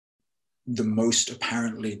the most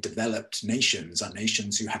apparently developed nations are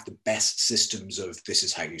nations who have the best systems of this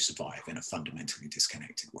is how you survive in a fundamentally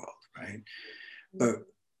disconnected world, right? But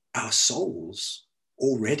our souls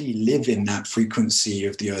already live in that frequency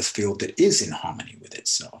of the earth field that is in harmony with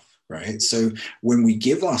itself, right? So when we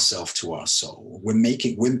give ourselves to our soul,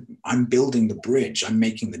 I'm building the bridge, I'm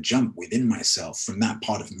making the jump within myself from that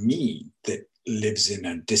part of me that lives in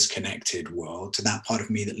a disconnected world to that part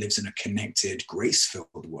of me that lives in a connected,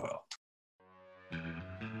 grace-filled world.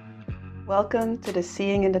 Welcome to the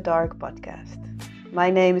Seeing in the Dark podcast. My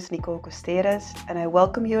name is Nicole Costeres, and I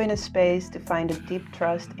welcome you in a space to find a deep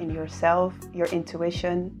trust in yourself, your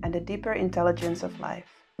intuition, and the deeper intelligence of life.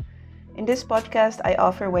 In this podcast, I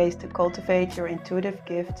offer ways to cultivate your intuitive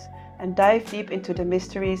gifts and dive deep into the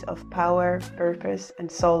mysteries of power, purpose,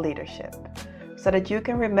 and soul leadership, so that you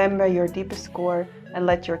can remember your deepest core and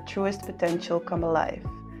let your truest potential come alive.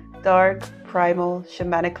 Dark, primal,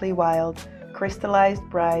 shamanically wild, crystallized,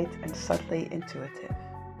 bright, and subtly intuitive.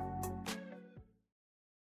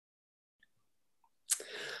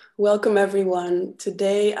 Welcome everyone.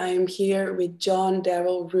 Today I am here with John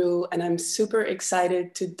Darrell Rue, and I'm super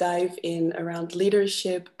excited to dive in around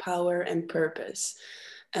leadership, power, and purpose.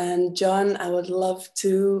 And John, I would love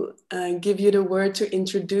to give you the word to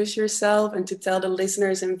introduce yourself and to tell the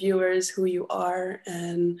listeners and viewers who you are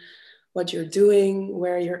and what you're doing,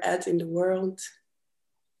 where you're at in the world.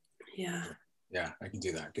 Yeah, I can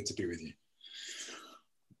do that. Good to be with you.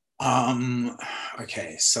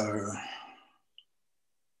 Okay, so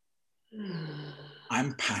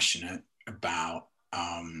I'm passionate about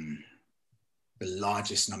the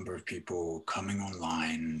largest number of people coming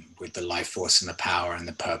online with the life force and the power and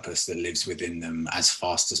the purpose that lives within them as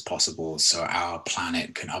fast as possible, so our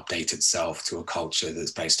planet can update itself to a culture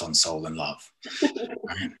that's based on soul and love.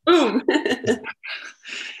 Right? Boom!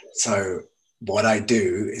 So what I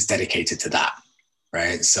do is dedicated to that,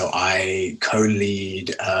 right? So I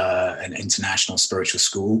co-lead an international spiritual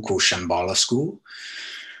school called Shambhala School,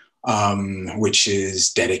 which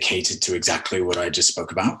is dedicated to exactly what I just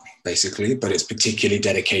spoke about, basically, but it's particularly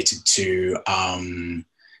dedicated to,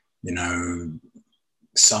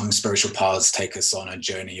 some spiritual paths take us on a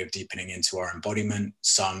journey of deepening into our embodiment,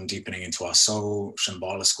 some deepening into our soul.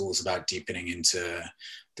 Shambhala School is about deepening into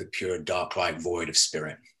the pure dark light void of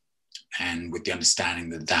spirit. And with the understanding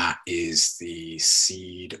that that is the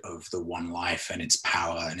seed of the one life and its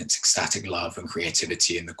power and its ecstatic love and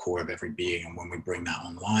creativity in the core of every being. And when we bring that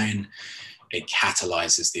online, it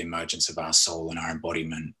catalyzes the emergence of our soul and our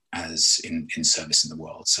embodiment as in service in the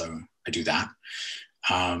world. So I do that.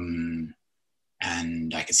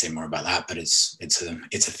 And I could say more about that, but it's a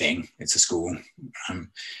thing. It's a school. And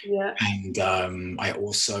I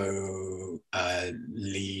also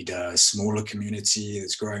lead a smaller community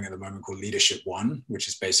that's growing at the moment called Leadership One, which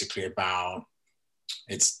is basically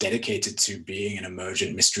it's dedicated to being an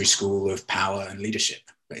emergent mystery school of power and leadership,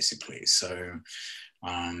 basically. So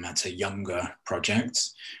that's a younger project.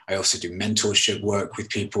 I also do mentorship work with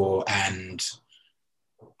people, and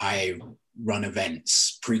I run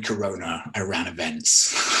events. Pre-corona, I ran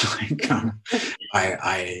events.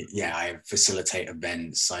 I facilitate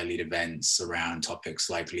events. I lead events around topics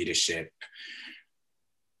like leadership,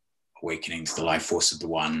 awakening to the life force of the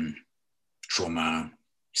one, trauma,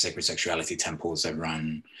 sacred sexuality temples I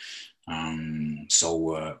run, soul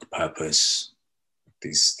work, purpose,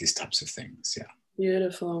 these types of things. Yeah.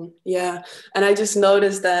 Beautiful. Yeah. And I just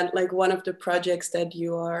noticed that like one of the projects that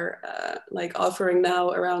you are offering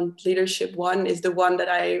now around Leadership One is the one that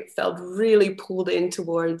I felt really pulled in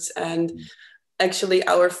towards. And actually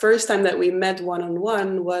our first time that we met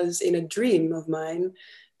one-on-one was in a dream of mine.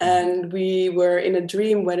 And we were in a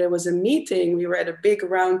dream where there was a meeting. We were at a big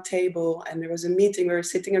round table and there was a meeting. We were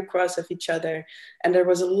sitting across of each other and there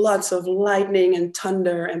was lots of lightning and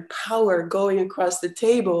thunder and power going across the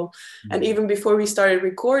table. And even before we started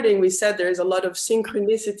recording, we said there's a lot of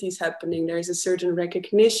synchronicities happening. There's a certain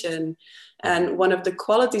recognition. And one of the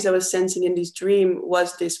qualities I was sensing in this dream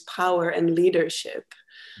was this power and leadership.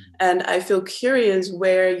 And I feel curious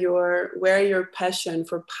where your passion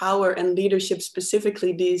for power and leadership,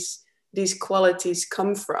 specifically these qualities,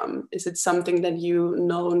 come from. Is it something that you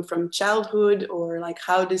known from childhood, or like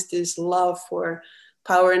how does this love for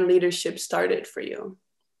power and leadership started for you?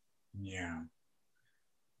 Yeah,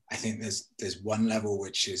 I think there's one level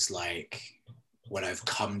which is like what I've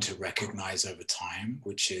come to recognize over time,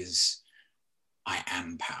 which is I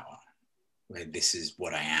am power. Right? This is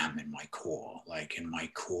what I am in my core. Like in my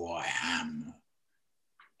core, I am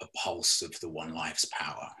a pulse of the one life's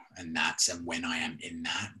power. And when I am in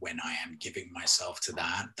that, when I am giving myself to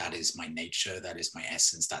that, that is my nature, that is my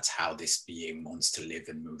essence, that's how this being wants to live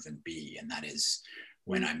and move and be. And that is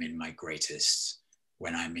when I'm in my greatest,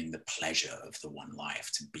 when I'm in the pleasure of the one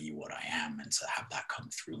life, to be what I am and to have that come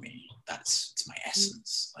through me. It's my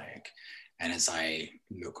essence. And as I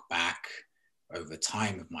look back over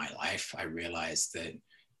time of my life, I realized that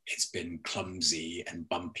it's been clumsy and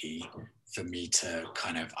bumpy for me to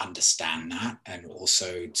kind of understand that, and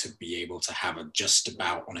also to be able to have a just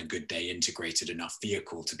about on a good day integrated enough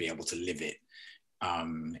vehicle to be able to live it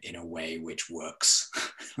in a way which works.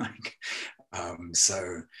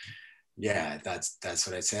 So yeah, that's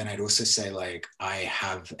what I'd say. And I'd also say, like, I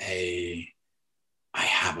have a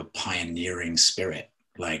pioneering spirit.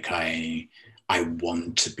 Like I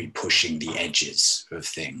want to be pushing the edges of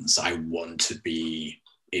things. I want to be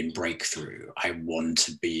in breakthrough. I want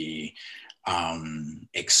to be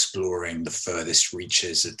exploring the furthest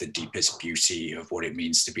reaches of the deepest beauty of what it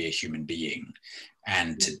means to be a human being,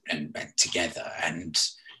 and together. And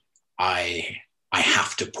I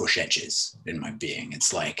have to push edges in my being.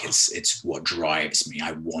 It's like it's what drives me.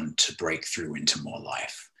 I want to break through into more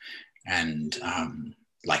life. And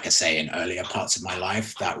like I say, in earlier parts of my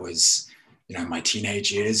life, that was, my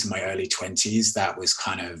teenage years, my early 20s, that was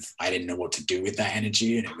kind of, I didn't know what to do with that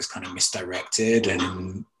energy, and it was kind of misdirected,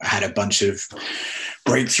 and I had a bunch of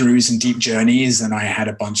breakthroughs and deep journeys, and I had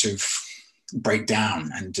a bunch of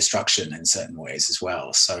breakdown and destruction in certain ways as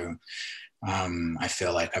well. So I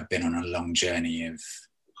feel like I've been on a long journey of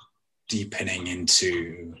deepening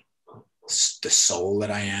into the soul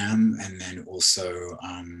that I am, and then also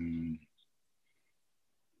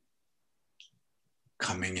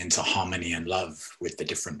coming into harmony and love with the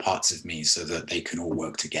different parts of me so that they can all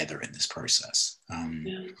work together in this process.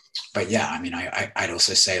 But yeah, I mean, I'd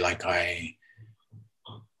also say, like,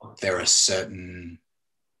 there are certain,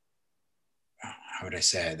 how would I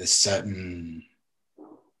say it? There's certain,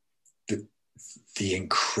 the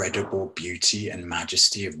incredible beauty and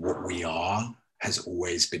majesty of what we are has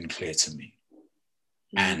always been clear to me.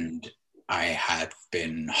 And I had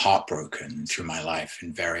been heartbroken through my life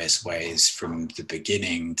in various ways from the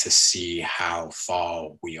beginning to see how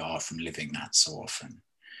far we are from living that so often.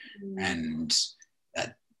 And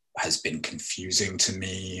that has been confusing to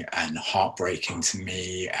me and heartbreaking to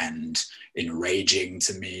me and enraging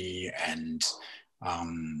to me and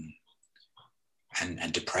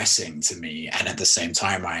depressing to me. And at the same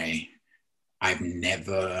time, I've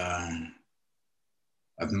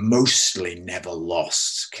mostly never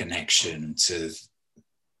lost connection to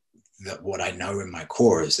that. What I know in my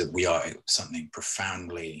core is that we are something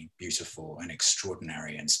profoundly beautiful and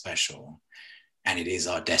extraordinary and special. And it is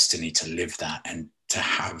our destiny to live that, and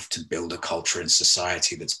to build a culture and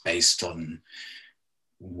society that's based on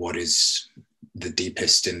what is the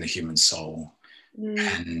deepest in the human soul.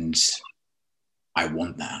 And I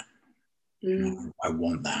want that. I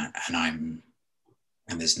want that.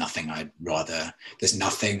 And there's nothing there's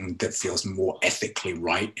nothing that feels more ethically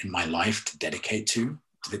right in my life to dedicate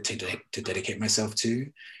myself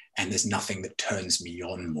to. And there's nothing that turns me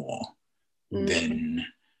on more than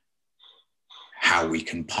how we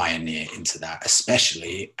can pioneer into that,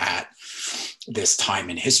 especially at this time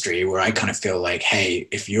in history where I kind of feel like, hey,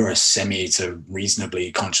 if you're a semi to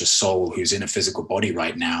reasonably conscious soul who's in a physical body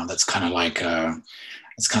right now, that's kind of like a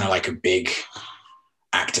big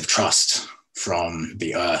act of trust from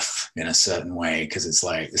the earth in a certain way, because it's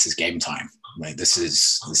like, this is game time, right? This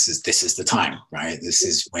is the time, right? This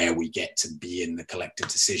is where we get to be in the collective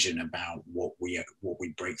decision about what we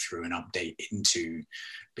break through and update into,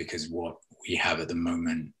 because what we have at the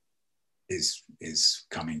moment is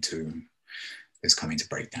coming to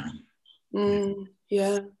break down.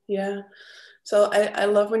 Yeah. So I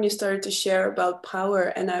love when you started to share about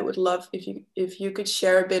power, and I would love if you could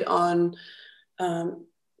share a bit on,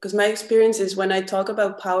 because my experience is when I talk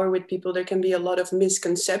about power with people, there can be a lot of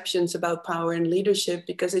misconceptions about power and leadership,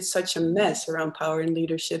 because it's such a mess around power and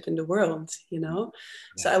leadership in the world, Yeah.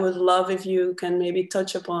 So I would love if you can maybe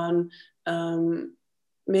touch upon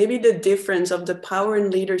maybe the difference of the power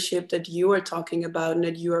and leadership that you are talking about and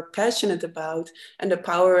that you are passionate about, and the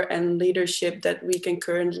power and leadership that we can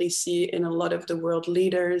currently see in a lot of the world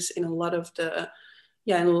leaders, in a lot of the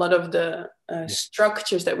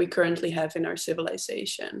structures that we currently have in our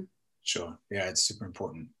civilization. Sure. Yeah, it's super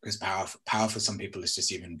important, because power for some people is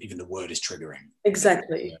just even the word is triggering.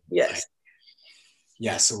 Exactly. Yes.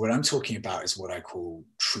 So what I'm talking about is what I call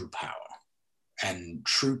true power. And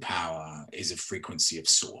true power is a frequency of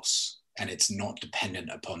source, and it's not dependent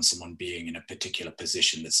upon someone being in a particular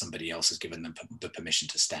position that somebody else has given them the permission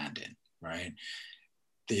to stand in, right?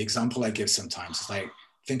 the example I give sometimes is like,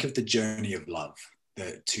 think of the journey of love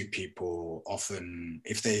that two people often,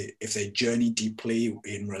 if they journey deeply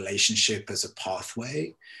in relationship as a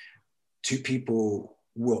pathway, two people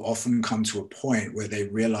will often come to a point where they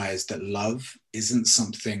realize that love isn't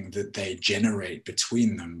something that they generate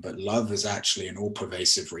between them, but love is actually an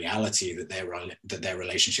all-pervasive reality that their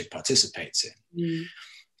relationship participates in.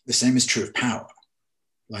 The same is true of power.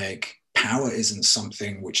 Like, power isn't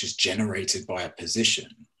something which is generated by a position.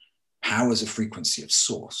 Power is a frequency of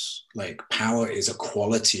source. Like, power is a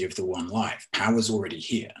quality of the one life. Power is already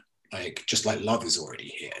here. Like, just like love is already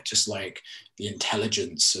here, just like the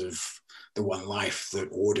intelligence of the one life that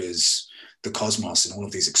orders the cosmos in all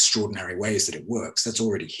of these extraordinary ways that it works, that's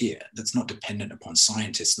already here. That's not dependent upon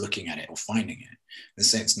scientists looking at it or finding it. In a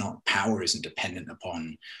sense, not power isn't dependent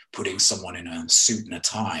upon putting someone in a suit and a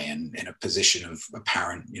tie and in a position of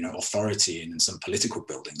apparent, authority in some political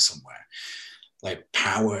building somewhere. Like,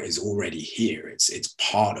 power is already here. It's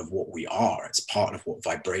part of what we are. It's part of what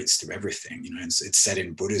vibrates through everything. It's said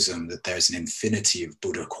in Buddhism that there's an infinity of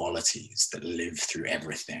Buddha qualities that live through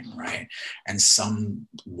everything, right? And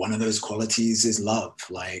one of those qualities is love.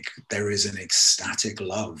 Like, there is an ecstatic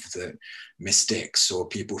love that mystics or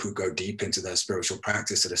people who go deep into their spiritual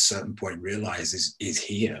practice at a certain point realize is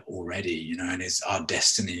here already, and is our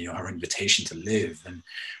destiny, our invitation to live. And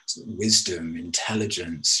wisdom,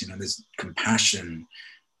 intelligence, there's compassion,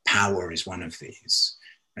 power is one of these.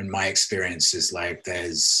 And my experience is like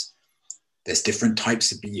there's different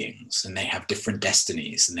types of beings, and they have different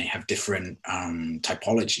destinies, and they have different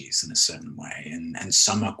typologies in a certain way, and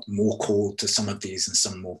some are more called to some of these and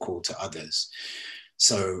some more called to others.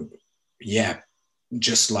 So yeah,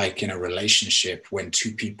 just like in a relationship, when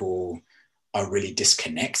two people are really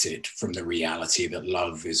disconnected from the reality that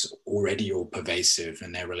love is already all pervasive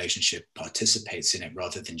and their relationship participates in it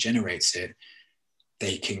rather than generates it,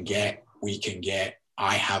 we can get,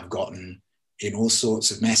 I have gotten in all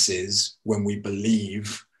sorts of messes when we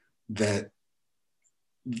believe that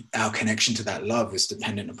our connection to that love is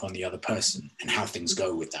dependent upon the other person and how things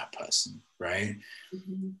go with that person, right?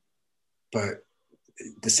 Mm-hmm. But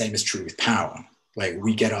the same is true with power. Like,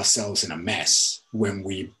 we get ourselves in a mess when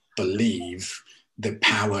we believe that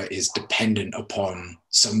power is dependent upon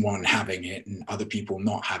someone having it and other people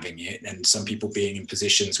not having it, and some people being in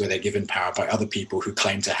positions where they're given power by other people who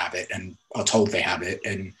claim to have it and are told they have it.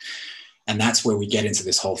 And that's where we get into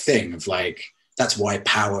this whole thing of like, that's why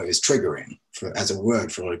power is triggering as a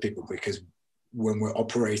word for a lot of people, because when we're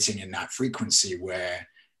operating in that frequency where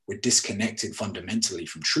we're disconnected fundamentally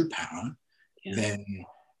from true power, then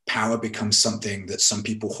power becomes something that some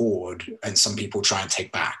people hoard and some people try and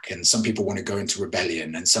take back, and some people want to go into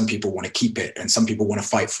rebellion, and some people want to keep it, and some people want to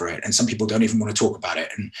fight for it, and some people don't even want to talk about it,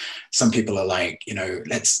 and some people are like,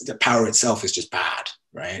 the power itself is just bad,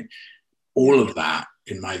 right? All of that,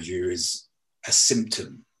 in my view, is a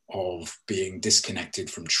symptom of being disconnected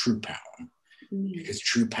from true power, because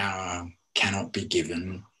true power cannot be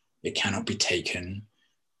given, it cannot be taken.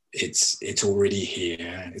 It's already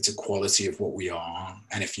here. It's a quality of what we are.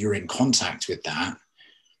 And if you're in contact with that,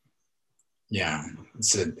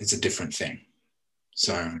 it's a different thing.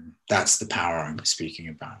 So that's the power I'm speaking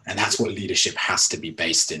about. And that's what leadership has to be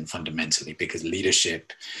based in fundamentally, because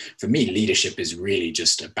leadership, for me, leadership is really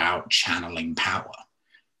just about channeling power.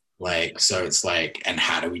 Like, so it's like, and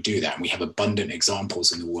how do we do that? And we have abundant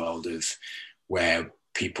examples in the world of where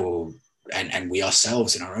people, and we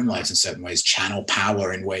ourselves in our own lives in certain ways channel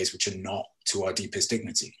power in ways which are not to our deepest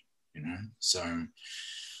dignity, so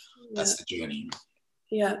that's the journey.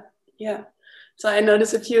 So I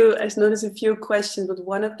noticed a few questions, but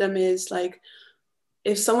one of them is like,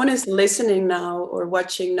 if someone is listening now or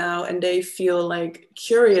watching now and they feel like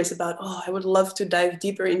curious about, I would love to dive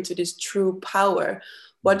deeper into this true power,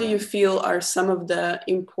 what do you feel are some of the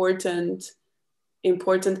important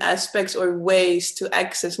aspects or ways to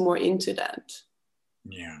access more into that?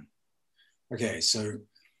 Okay, so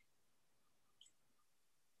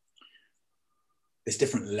there's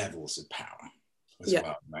different levels of power as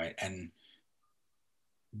well, right? And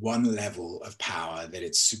one level of power that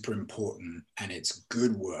it's super important and it's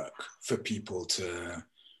good work for people to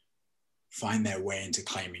find their way into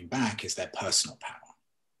claiming back is their personal power,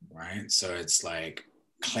 right? So it's like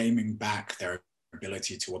claiming back their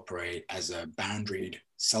ability to operate as a boundaried,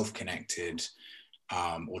 self-connected,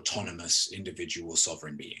 autonomous, individual,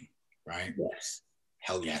 sovereign being, right? Yes.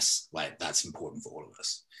 Hell yes, like that's important for all of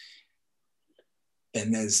us.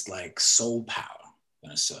 Then there's like soul power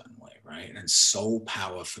in a certain way, right? And soul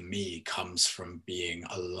power for me comes from being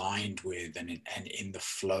aligned with and in the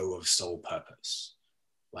flow of soul purpose.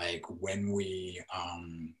 Like when we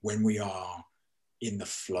are in the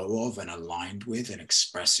flow of and aligned with and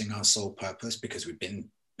expressing our soul purpose, because we've been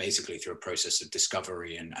basically through a process of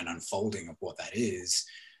discovery and unfolding of what that is,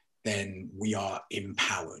 then we are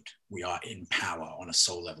empowered. We are in power on a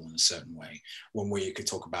soul level in a certain way. One way you could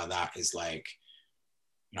talk about that is like,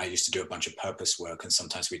 I used to do a bunch of purpose work, and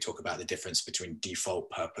sometimes we talk about the difference between default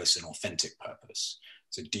purpose and authentic purpose.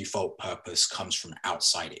 So default purpose comes from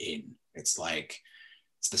outside in. It's like,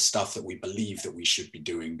 it's the stuff that we believe that we should be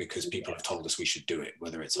doing because people have told us we should do it,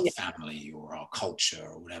 whether it's our family or our culture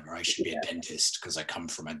or whatever. I should be a dentist because I come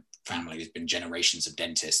from a family who's been generations of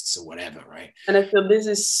dentists or whatever, right? And I feel this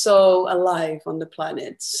is so alive on the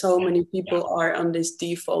planet. So many people are on this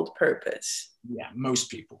default purpose. Yeah,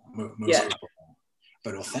 most people. Most people.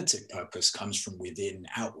 But authentic purpose comes from within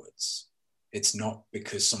outwards. It's not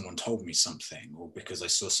because someone told me something or because I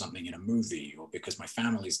saw something in a movie or because my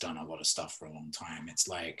family's done a lot of stuff for a long time. It's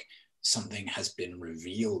like something has been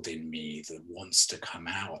revealed in me that wants to come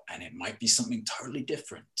out, and it might be something totally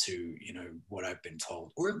different to, what I've been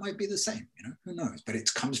told, or it might be the same, who knows, but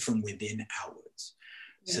it comes from within outwards.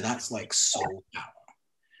 Yeah. So that's like soul power.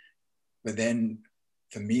 But then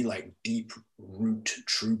for me, like deep root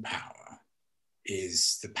true power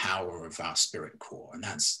is the power of our spirit core. And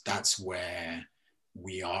that's where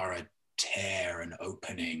we are a tear and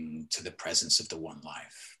opening to the presence of the one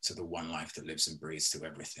life, to the one life that lives and breathes through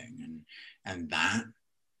everything. And that,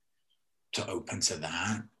 to open to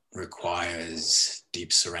that, requires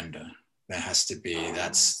deep surrender. There has to be,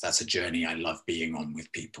 that's a journey I love being on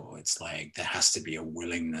with people. It's like, there has to be a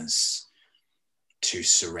willingness to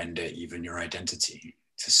surrender even your identity,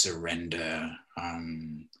 to surrender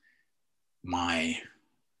my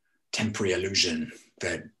temporary illusion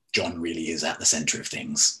that John really is at the center of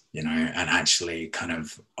things, and actually kind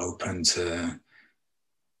of open to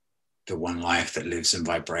the one life that lives and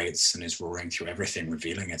vibrates and is roaring through everything,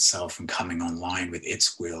 revealing itself and coming online with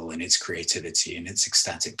its will and its creativity and its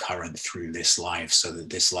ecstatic current through this life, so that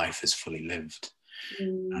this life is fully lived.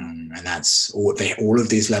 And that's all of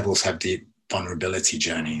these levels have the vulnerability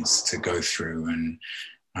journeys to go through. And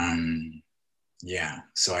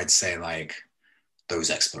so I'd say like those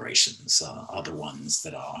explorations are the ones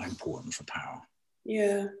that are important for power.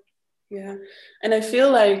 Yeah. And I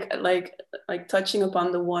feel like touching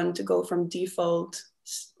upon the one, to go from default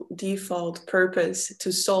purpose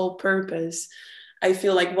to soul purpose, I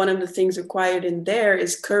feel like one of the things required in there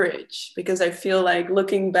is courage, because I feel like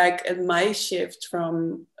looking back at my shift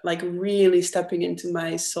from like really stepping into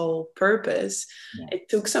my soul purpose, it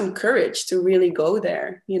took some courage to really go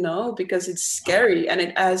there, because it's scary, and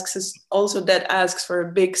it asks for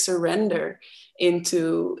a big surrender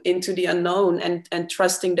into the unknown, and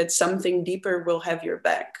trusting that something deeper will have your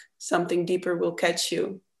back, something deeper will catch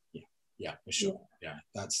you. Yeah, for sure. Yeah,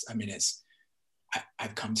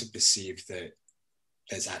 I've come to perceive that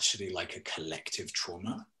there's actually like a collective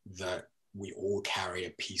trauma that we all carry a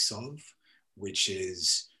piece of, which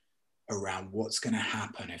is around what's going to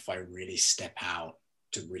happen if I really step out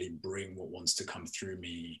to really bring what wants to come through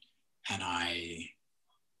me, and I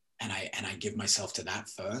give myself to that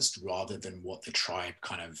first, rather than what the tribe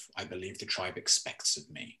I believe the tribe expects of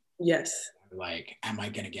me. Yes. Like, am I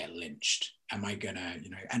going to get lynched? Am I going to,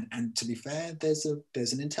 and to be fair, there's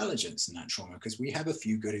an intelligence in that trauma, because we have a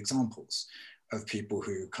few good examples of people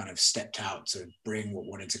who kind of stepped out to bring what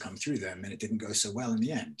wanted to come through them, and it didn't go so well in the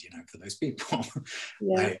end, for those people.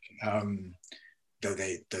 Like, though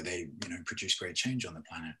they produce great change on the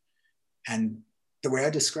planet. And the way I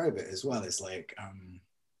describe it as well is like,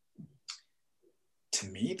 to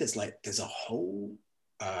me, there's a whole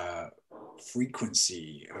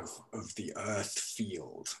frequency of the earth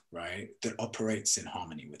field, right, that operates in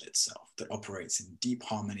harmony with itself, that operates in deep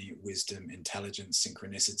harmony, wisdom, intelligence,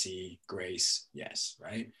 synchronicity, grace, yes,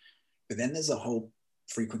 right? But then there's a whole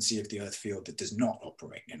frequency of the earth field that does not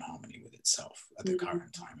operate in harmony with itself at the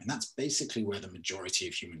current time, and that's basically where the majority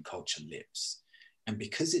of human culture lives. And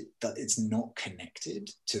because it's not connected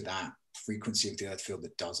to that frequency of the earth field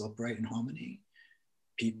that does operate in harmony,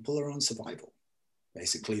 people are on survival.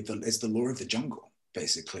 Basically, it's the law of the jungle,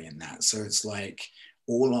 basically, in that. So it's like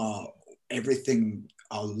everything,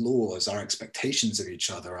 our laws, our expectations of each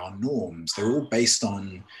other, our norms, they're all based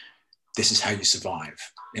on, this is how you survive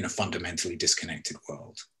in a fundamentally disconnected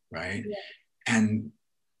world, right? Yeah. And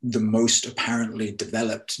the most apparently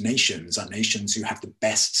developed nations are nations who have the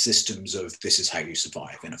best systems of, this is how you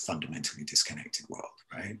survive in a fundamentally disconnected world,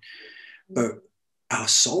 right? But our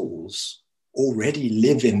souls already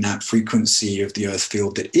live in that frequency of the earth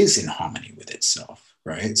field that is in harmony with itself,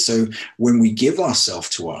 right? So when we give ourselves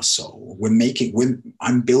to our soul,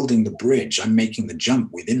 I'm building the bridge, I'm making the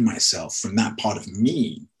jump within myself from that part of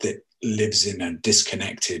me that lives in a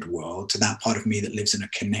disconnected world to that part of me that lives in a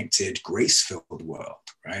connected, grace-filled world,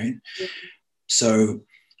 right? So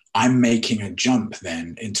I'm making a jump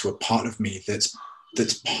then into a part of me that's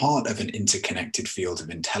part of an interconnected field of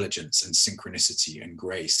intelligence and synchronicity and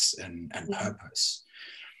grace and purpose.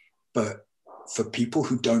 But for people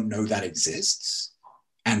who don't know that exists,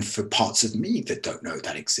 and for parts of me that don't know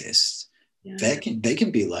that exists, they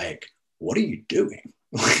can be like, what are you doing?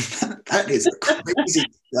 That is a crazy,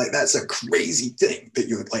 like, that's a crazy thing that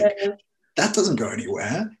you're like, that doesn't go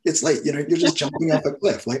anywhere. It's like, you know, you're just jumping off a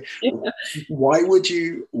cliff. Like, why would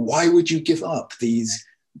you give up these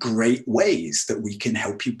great ways that we can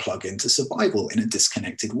help you plug into survival in a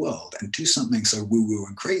disconnected world and do something so woo-woo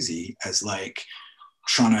and crazy as like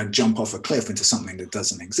trying to jump off a cliff into something that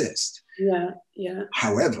doesn't exist?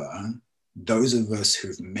 However, those of us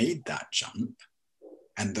who've made that jump,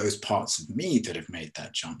 and those parts of me that have made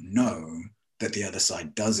that jump, know that the other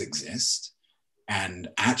side does exist. And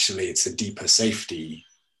actually, it's a deeper safety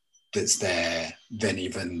that's there than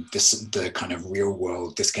even the kind of real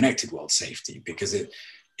world, disconnected world safety, because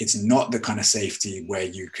it's not the kind of safety where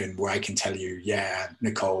I can tell you, yeah,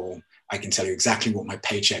 Nicole, I can tell you exactly what my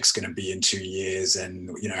paycheck's going to be in 2 years, and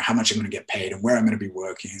you know how much I'm going to get paid and where I'm going to be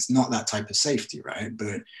working. It's not that type of safety, right?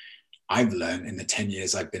 But I've learned in the 10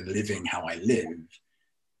 years I've been living how I live,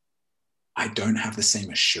 I don't have the same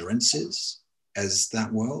assurances as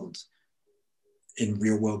that world in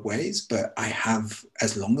real world ways, but I have,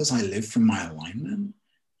 as long as I live from my alignment,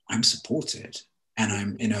 I'm supported, and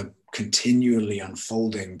I'm in a continually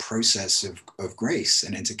unfolding process of grace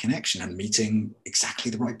and interconnection and meeting exactly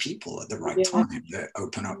the right people at the right time that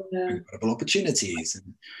open up incredible opportunities,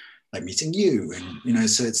 and like meeting you, and you know,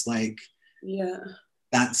 so it's like,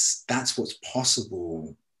 that's what's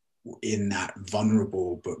possible in that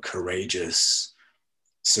vulnerable but courageous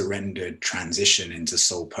surrendered transition into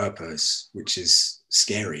soul purpose, which is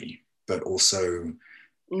scary, but also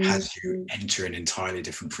has you enter an entirely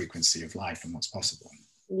different frequency of life and what's possible.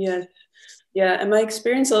 And my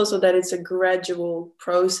experience also that it's a gradual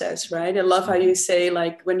process, right? I love how you say,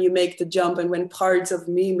 like, when you make the jump and when parts of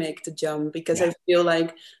me make the jump, because I feel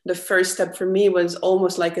like the first step for me was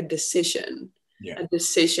almost like a decision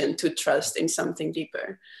to trust in something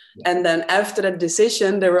deeper. And then after that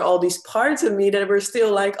decision, there were all these parts of me that were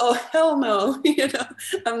still like, oh, hell no, you know,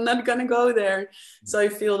 I'm not going to go there. So I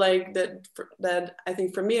feel like that I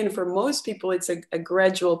think for me and for most people, it's a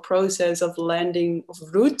gradual process of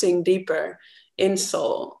rooting deeper in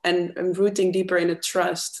soul and rooting deeper in a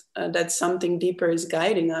trust that something deeper is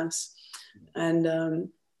guiding us. And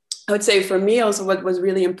I would say for me also what was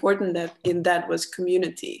really important that was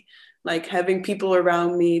community. Like having people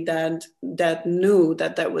around me that knew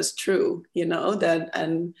that was true, you know, that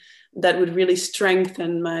would really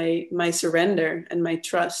strengthen my surrender and my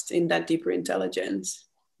trust in that deeper intelligence.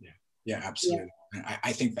 Yeah, absolutely. Yeah.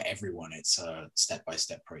 I think for everyone, it's a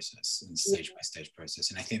step-by-step process and stage-by-stage process.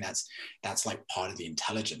 And I think that's like part of the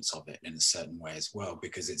intelligence of it in a certain way as well,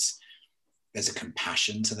 because there's a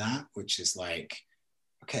compassion to that, which is like,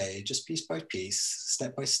 okay, just piece by piece,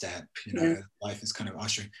 step by step, you know, life is kind of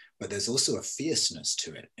ushering, but there's also a fierceness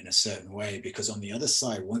to it in a certain way, because on the other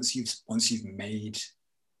side, once you've made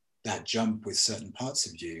that jump with certain parts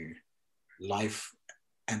of you, life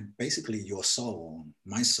and basically your soul,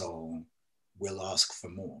 my soul, will ask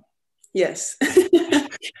for more. Yes.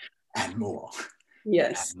 and more.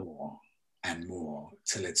 Yes. And more and more,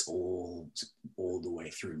 till it's all the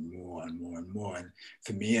way through, more and more and more. And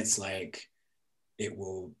for me, it's like,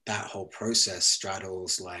 that whole process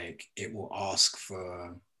straddles, like, it will ask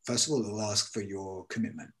for, first of all, it'll ask for your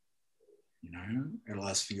commitment, you know, it'll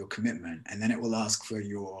ask for your commitment, and then it will ask for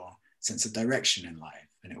your sense of direction in life,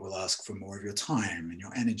 and it will ask for more of your time and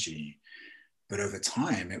your energy. But over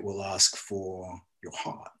time, it will ask for your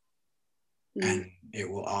heart, and it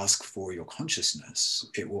will ask for your consciousness.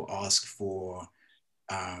 It will ask for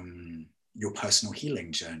your personal healing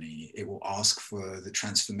journey. It will ask for the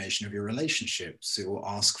transformation of your relationships. It will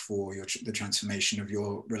ask for the transformation of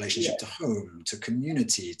your relationship to home, to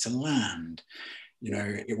community, to land. You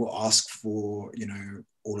know, it will ask for, you know,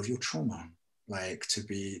 all of your trauma, like to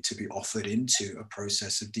be offered into a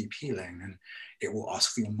process of deep healing. And it will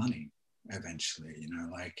ask for your money eventually, you know,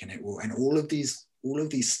 like, and it will, and all of these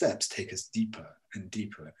steps take us deeper and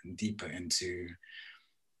deeper and deeper into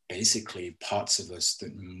basically parts of us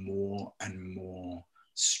that more and more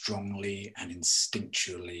strongly and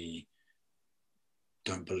instinctually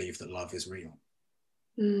don't believe that love is real,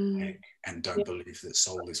 and don't believe that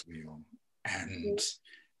soul is real, and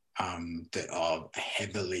that are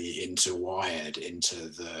heavily interwired into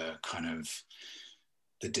the kind of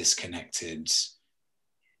the disconnected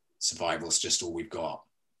survival's just all we've got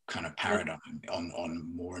kind of paradigm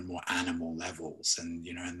on more and more animal levels. And,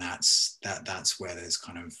 you know, and that's where there's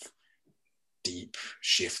kind of deep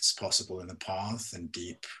shifts possible in the path, and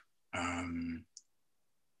deep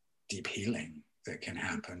healing that can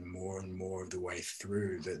happen more and more of the way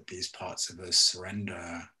through, that these parts of us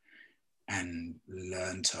surrender and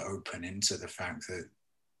learn to open into the fact that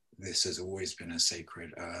this has always been a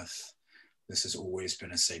sacred earth. This has always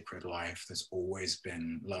been a sacred life. There's always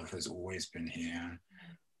been, love has always been here.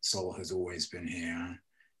 Soul has always been here.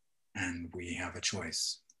 And we have a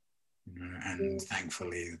choice. You know? And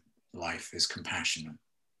thankfully, life is compassionate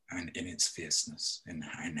and in its fierceness, and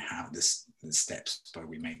how the steps by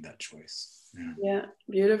we make that choice. Yeah,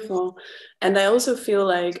 beautiful. And I also feel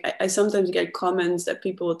like I sometimes get comments that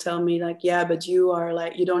people will tell me like, yeah, but you are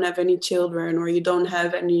like, you don't have any children, or you don't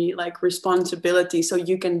have any like responsibility, so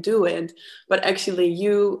you can do it. But actually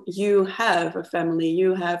you have a family,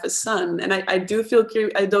 you have a son. And I do feel,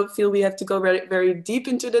 I don't feel we have to go very, very deep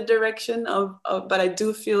into the direction of, but I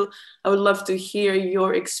do feel I would love to hear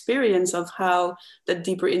your experience of how the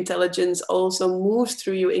deeper intelligence also moves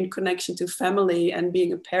through you in connection to family and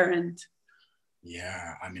being a parent.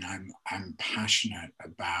 Yeah, I mean, I'm passionate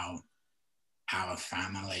about our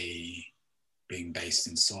family being based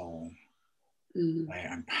in soul.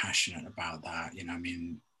 I'm passionate about that. You know, I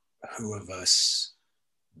mean, who of us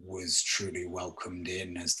was truly welcomed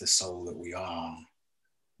in as the soul that we are,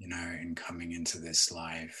 you know, in coming into this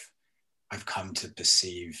life? I've come to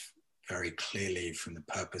perceive very clearly from the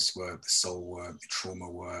purpose work, the soul work, the trauma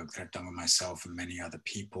work that I've done with myself and many other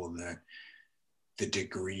people, that the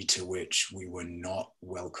degree to which we were not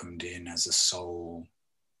welcomed in as a soul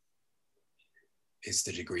is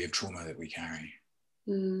the degree of trauma that we carry.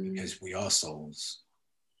 Because we are souls.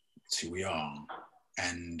 It's who we are.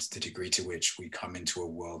 And the degree to which we come into a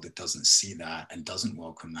world that doesn't see that and doesn't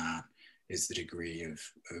welcome that is the degree of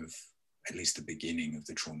at least the beginning of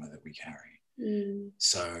the trauma that we carry.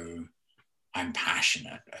 So I'm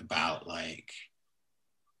passionate about, like,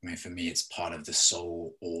 I mean, for me, it's part of the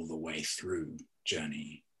soul all the way through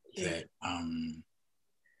journey that,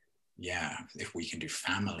 if we can do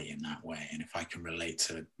family in that way, and if I can relate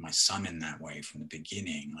to my son in that way from the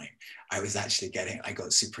beginning, like I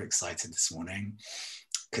got super excited this morning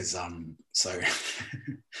because,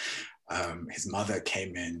 his mother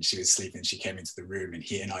came in, she was sleeping, she came into the room, and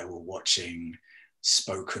he and I were watching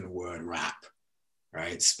spoken word rap,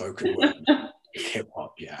 right? Spoken word hip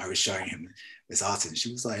hop. Yeah, I was showing him this artist, and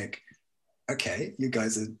she was like, okay, you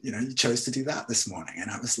guys are, you know, you chose to do that this morning.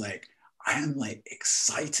 And I was like, I am like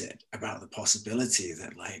excited about the possibility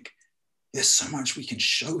that like there's so much we can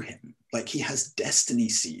show him. Like he has destiny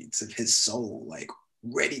seeds of his soul like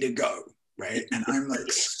ready to go, right? And I'm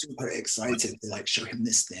like super excited to like show him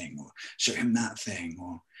this thing or show him that thing,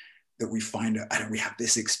 or that we find out we have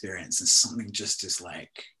this experience and something just is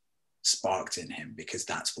like sparked in him because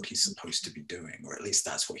that's what he's supposed to be doing, or at least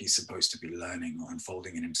that's what he's supposed to be learning or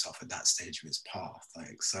unfolding in himself at that stage of his path.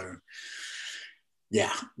 Like, so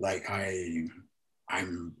yeah, like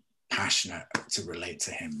I'm passionate to relate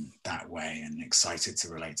to him that way and excited to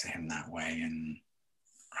relate to him that way. And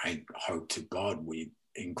I hope to God we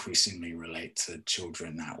increasingly relate to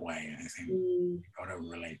children that way. I think we've got to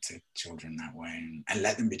relate to children that way and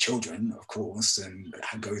let them be children, of course, and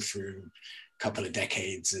go through couple of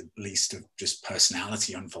decades at least of just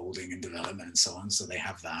personality unfolding and development and so on, so they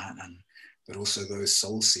have that, and but also those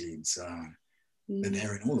soul seeds they're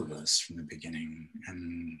there in all of us from the beginning,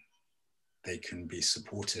 and they can be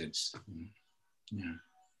supported. Yeah,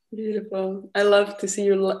 beautiful. I love to see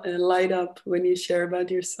you light up when you share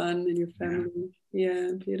about your son and your family.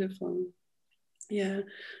 Yeah, beautiful. Yeah,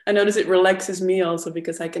 I notice it relaxes me also,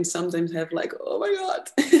 because I can sometimes have like, oh my God,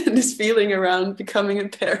 this feeling around becoming a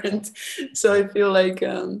parent. So I feel like,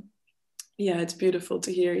 it's beautiful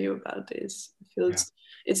to hear you about this. I feel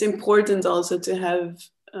it's important also to have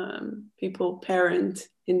people parent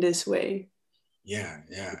in this way. Yeah.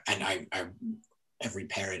 And I every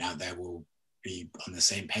parent out there will be on the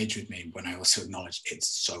same page with me when I also acknowledge it's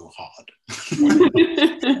so hard.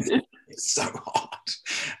 It's so hard,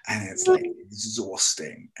 and it's like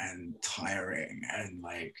exhausting and tiring. And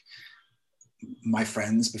like my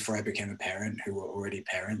friends before I became a parent who were already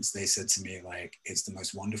parents, they said to me like, it's the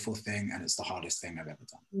most wonderful thing and it's the hardest thing I've ever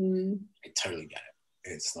done. I totally get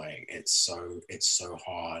it. It's like it's so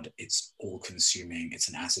hard, it's all consuming, it's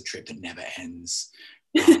an acid trip that never ends,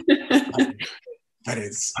 but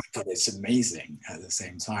it's amazing at the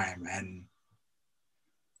same time. And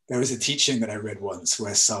there was a teaching that I read once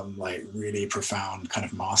where some like really profound kind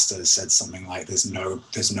of master said something like, there's no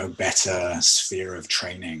better sphere of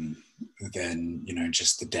training than, you know,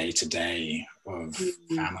 just the day-to-day of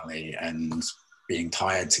family and being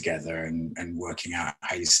tired together and working out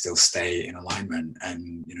how you still stay in alignment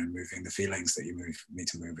and, you know, moving the feelings that you need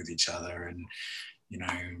to move with each other. And, you know,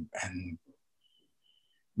 and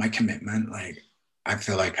my commitment, like, I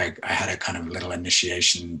feel like I had a kind of little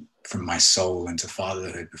initiation from my soul into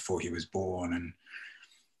fatherhood before he was born. And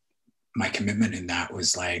my commitment in that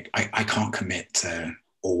was like, I can't commit to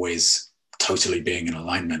always totally being in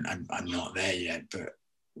alignment. I'm not there yet, but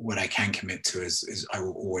what I can commit to is I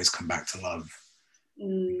will always come back to love.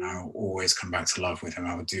 I will always come back to love with him.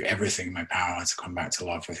 I will do everything in my power to come back to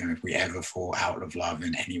love with him if we ever fall out of love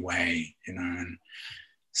in any way, you know. And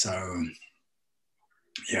so,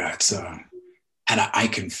 yeah, it's and I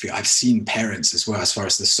can feel, I've seen parents as well, as far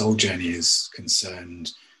as the soul journey is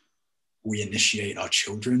concerned, we initiate our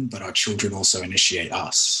children, but our children also initiate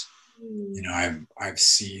us. You know, I've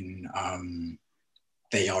seen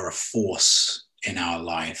they are a force in our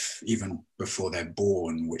life even before they're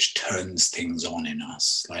born, which turns things on in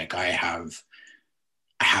us. Like I have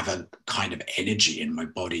a kind of energy in my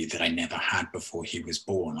body that I never had before he was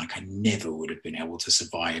born. Like I never would have been able to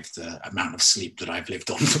survive the amount of sleep that I've lived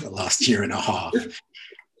on for the last year and a half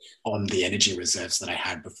on the energy reserves that I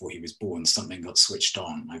had before he was born. Something got switched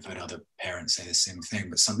on. I've heard other parents say the same thing,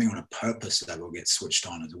 but something on a purpose level gets switched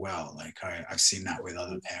on as well. Like I've seen that with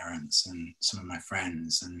other parents and some of my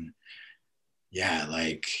friends. And yeah,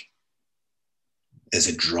 like there's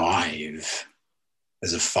a drive,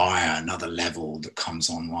 there's a fire, another level that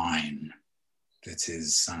comes online that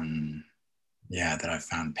is, that I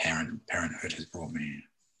found parenthood has brought me.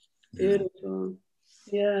 Beautiful.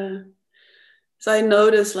 Yeah. So I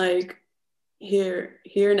noticed like here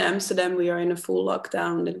in Amsterdam, we are in a full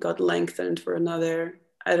lockdown that got lengthened for another,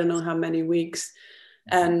 I don't know how many weeks.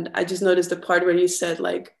 And I just noticed the part where you said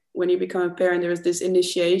like, when you become a parent, there is this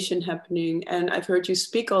initiation happening. And I've heard you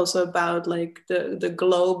speak also about like the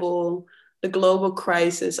global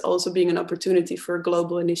crisis also being an opportunity for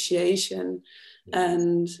global initiation.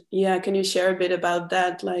 And yeah, can you share a bit about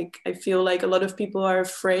that? Like, I feel like a lot of people are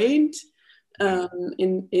afraid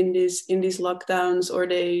in these lockdowns,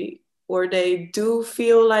 or they do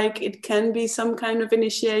feel like it can be some kind of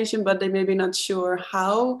initiation, but they maybe not sure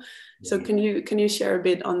how. So can you share a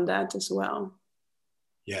bit on that as well?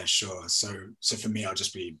 Yeah, sure. So for me, I'll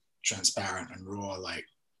just be transparent and raw. Like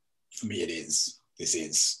for me, this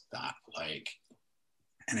is that, like,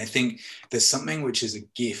 and I think there's something which is a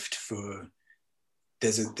gift for,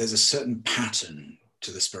 there's a certain pattern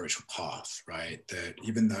to the spiritual path, right? That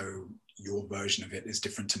even though your version of it is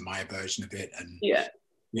different to my version of it, and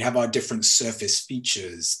we have our different surface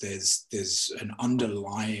features, there's an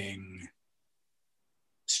underlying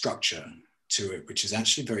structure to it, which is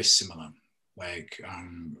actually very similar. Like,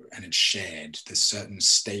 and it's shared. There's certain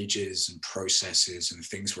stages and processes and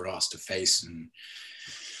things we're asked to face and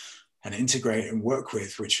integrate and work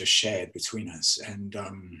with, which are shared between us. And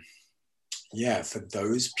for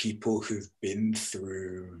those people who've been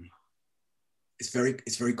through, it's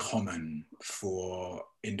very common for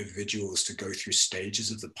individuals to go through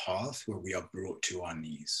stages of the path where we are brought to our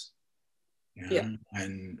knees. And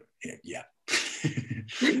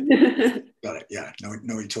got it. Yeah, know what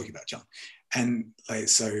you're talking about, John. And like,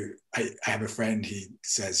 so I have a friend, he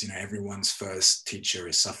says, you know, everyone's first teacher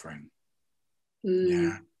is suffering.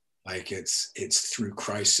 Yeah, like it's through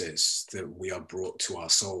crisis that we are brought to our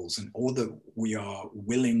souls, and or that we are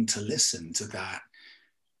willing to listen to that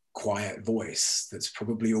quiet voice that's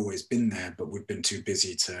probably always been there, but we've been too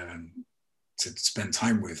busy to spend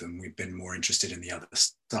time with, and we've been more interested in the other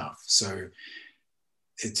stuff. So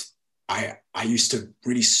I used to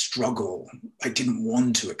really struggle. I didn't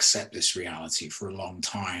want to accept this reality for a long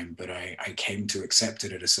time, but I came to accept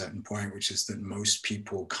it at a certain point, which is that most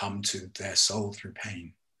people come to their soul through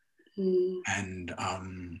pain. And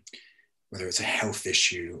whether it's a health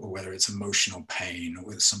issue or whether it's emotional pain or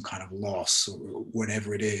with some kind of loss or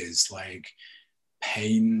whatever it is, like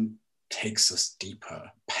pain takes us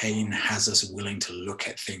deeper. Pain has us willing to look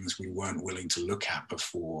at things we weren't willing to look at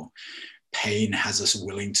before. Pain has us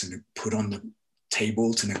willing to put on the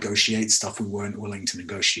table to negotiate stuff we weren't willing to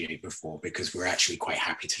negotiate before, because we're actually quite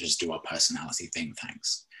happy to just do our personality thing,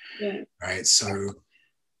 thanks. Right? So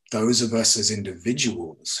those of us as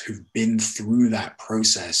individuals who've been through that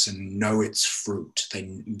process and know its fruit,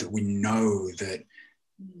 that we know that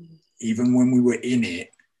even when we were in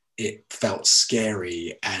it, it felt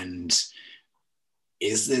scary, and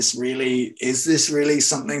is this really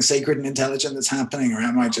something sacred and intelligent that's happening, or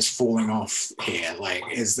am I just falling off here? Like,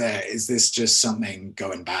 is this just something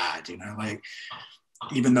going bad? You know, like,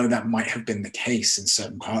 even though that might have been the case in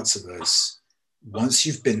certain parts of us, once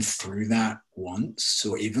you've been through that once,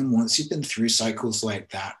 or even once you've been through cycles like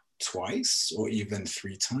that twice, or even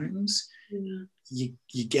 3 times, you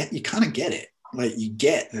kind of get it. Like, you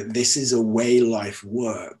get that this is a way life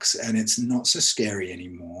works, and it's not so scary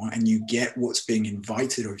anymore. And you get what's being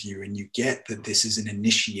invited of you, and you get that this is an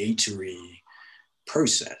initiatory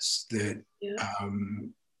process that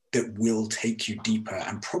that will take you deeper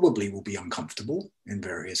and probably will be uncomfortable in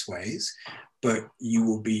various ways, but you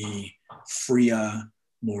will be freer,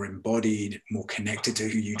 more embodied, more connected to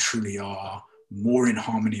who you truly are, more in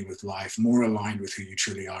harmony with life, more aligned with who you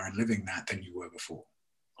truly are, and living that than you were before.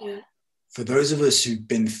 Yeah. For those of us who've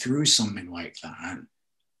been through something like that,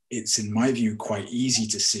 it's, in my view, quite easy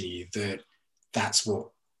to see that that's what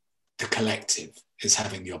the collective is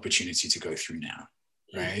having the opportunity to go through now,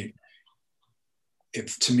 right?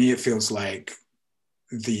 To me, it feels like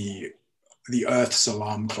the Earth's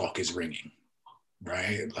alarm clock is ringing,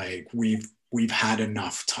 right? Like, we've had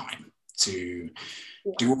enough time to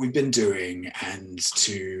do what we've been doing, and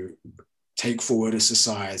to take forward a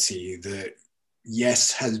society that,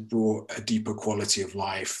 yes, has brought a deeper quality of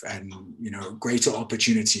life and, you know, greater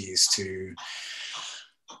opportunities to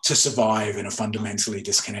survive in a fundamentally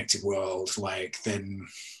disconnected world, like, than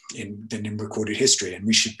in recorded history. And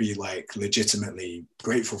we should be, like, legitimately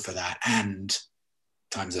grateful for that. And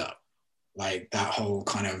time's up. Like, that whole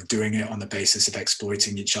kind of doing it on the basis of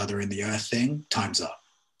exploiting each other in the earth thing, time's up.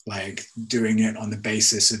 Like, doing it on the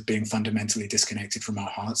basis of being fundamentally disconnected from our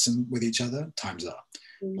hearts and with each other, time's up.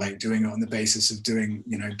 Like, doing it on the basis of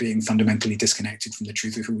being fundamentally disconnected from the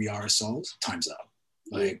truth of who we are as souls, time's up.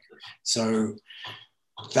 Like, so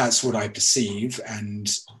that's what I perceive. And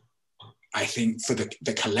I think for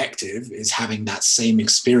the collective is having that same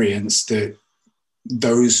experience that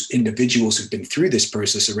those individuals who've been through this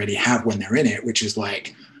process already have when they're in it, which is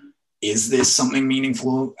like, is this something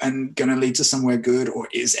meaningful and going to lead to somewhere good? Or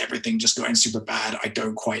is everything just going super bad? I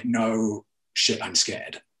don't quite know. Shit, I'm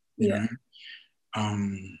scared. You know?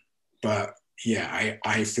 But yeah,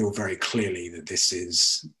 I feel very clearly that this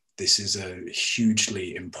is a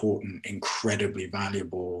hugely important, incredibly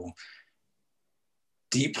valuable,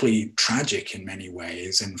 deeply tragic in many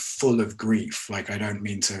ways, and full of grief. Like, I don't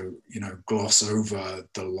mean to, gloss over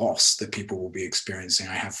the loss that people will be experiencing.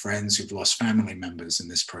 I have friends who've lost family members in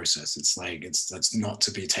this process. It's like, that's not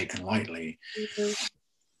to be taken lightly. Mm-hmm.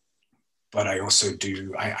 But I also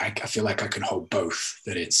do, I feel like I can hold both,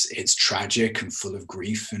 that it's tragic and full of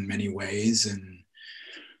grief in many ways.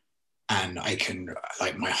 And I can,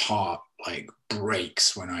 like, my heart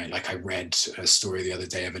breaks when I read a story the other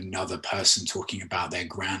day of another person talking about their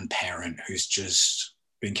grandparent who's just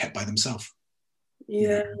been kept by themselves.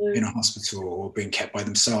 Yeah. In a hospital, or being kept by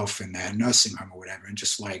themselves in their nursing home or whatever. And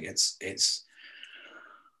just like, it's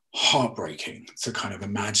heartbreaking to kind of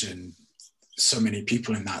imagine so many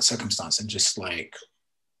people in that circumstance, and just like,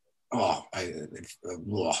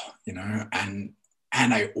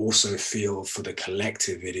 and I also feel for the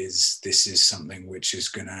collective, this is something which is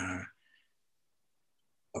gonna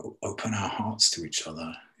open our hearts to each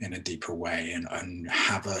other in a deeper way, and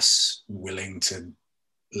have us willing to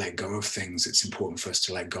let go of things it's important for us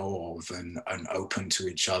to let go of, and open to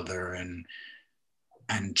each other, and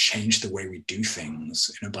change the way we do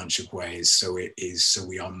things in a bunch of ways, so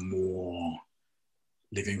we are more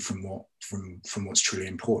living from what's truly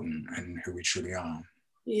important and who we truly are.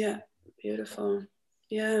 Yeah, beautiful.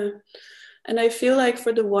 Yeah. And I feel like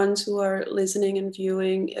for the ones who are listening and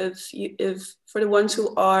viewing, if for the ones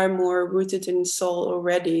who are more rooted in soul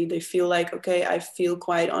already, they feel like, okay, I feel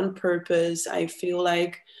quite on purpose. I feel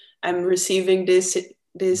like I'm receiving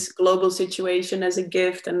this global situation as a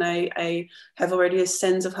gift, and I have already a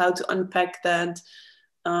sense of how to unpack that.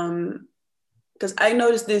 Because I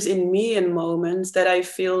noticed this in me in moments that I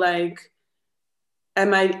feel like,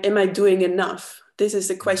 am I doing enough? This is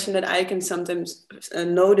a question that I can sometimes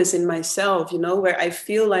notice in myself, where I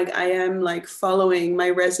feel like I am like following my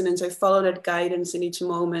resonance. I follow that guidance in each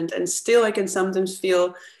moment, and still I can sometimes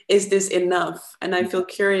feel, is this enough? And I feel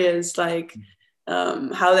curious, like,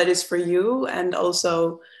 how that is for you, and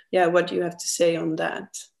also, what do you have to say on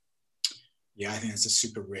that? Yeah, I think it's a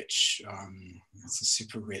super rich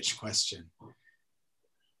question.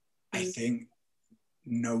 I think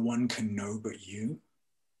no one can know but you.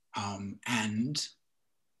 And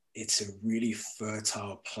it's a really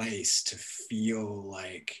fertile place to feel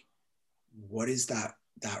like, what is that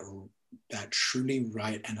truly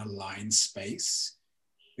right and aligned space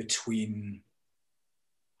between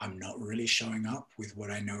I'm not really showing up with what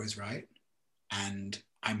I know is right, and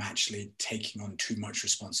I'm actually taking on too much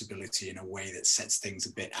responsibility in a way that sets things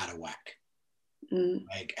a bit out of whack.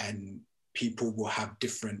 And people will have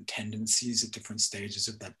different tendencies at different stages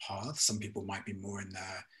of their path. Some people might be more in the,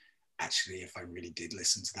 actually, if I really did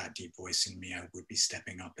listen to that deep voice in me, I would be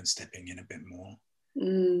stepping up and stepping in a bit more.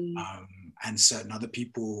 And certain other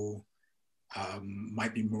people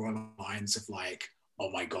might be more along the lines of like, oh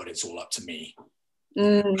my God, it's all up to me.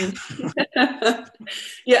 Yeah,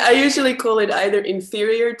 I usually call it either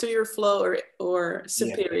inferior to your flow or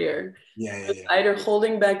superior. Yeah. Either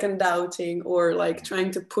holding back and doubting, or like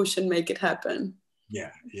trying to push and make it happen.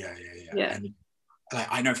 Yeah. And like,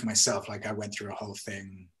 I know for myself, like I went through a whole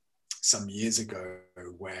thing some years ago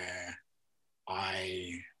where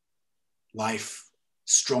life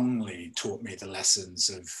strongly taught me the lessons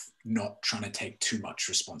of not trying to take too much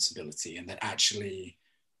responsibility, and that actually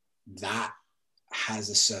that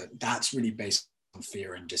has that's really based on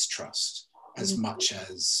fear and distrust, as much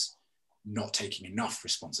as not taking enough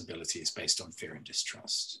responsibility is based on fear and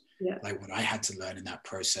distrust. Like what I had to learn in that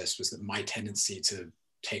process was that my tendency to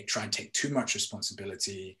try and take too much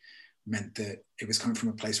responsibility meant that it was coming from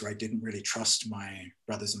a place where I didn't really trust my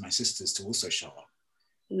brothers and my sisters to also show up.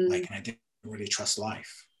 Like, and I didn't really trust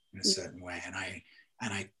life in a certain way, and I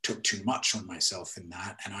took too much on myself in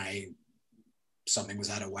that, and something was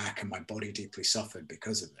out of whack, and my body deeply suffered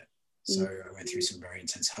because of it. So I went through some very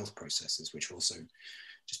intense health processes, which were also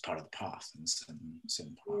just part of the path and certain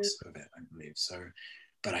parts of it, I believe. So,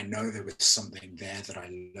 but I know there was something there that I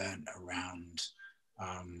learned around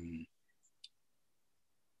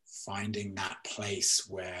finding that place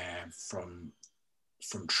where from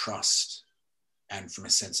trust and from a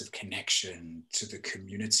sense of connection to the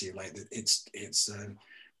community, like it's a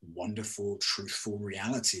wonderful, truthful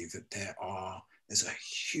reality that there's a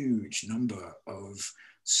huge number of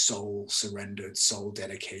soul surrendered, soul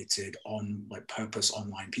dedicated, on like purpose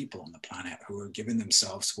online people on the planet who are giving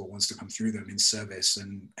themselves to what wants to come through them in service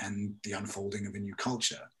and the unfolding of a new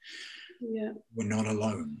culture. We're not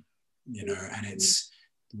alone, you know. And it's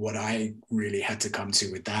what I really had to come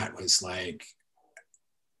to with that was like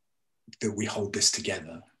that we hold this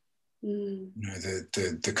together. You know,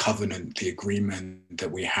 the covenant, the agreement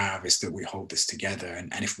that we have is that we hold this together,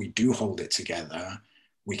 and if we do hold it together,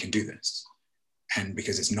 we can do this. And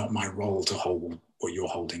because it's not my role to hold what you're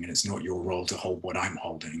holding, and it's not your role to hold what I'm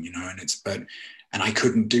holding, you know, and I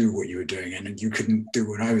couldn't do what you were doing, and you couldn't do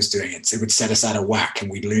what I was doing. It would set us out of whack, and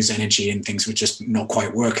we'd lose energy, and things would just not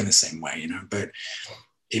quite work in the same way, you know. But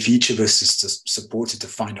if each of us is just supported to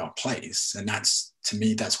find our place, and that's, to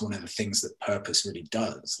me, that's one of the things that purpose really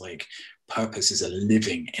does. Like, purpose is a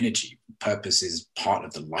living energy. Purpose is part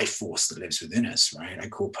of the life force that lives within us, right? I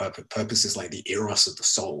call purpose is like the eros of the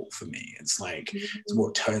soul for me. It's like, it's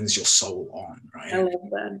what turns your soul on, right? I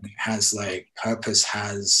love that. It has like, purpose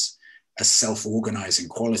has a self-organizing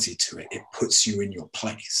quality to it. It puts you in your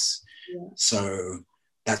place. So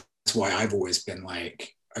that's why I've always been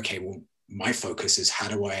like, okay, well, my focus is how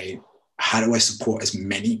do I support as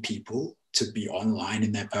many people to be online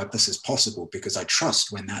in their purpose as possible, because I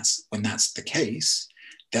trust when that's the case,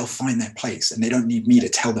 they'll find their place, and they don't need me to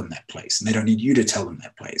tell them their place, and they don't need you to tell them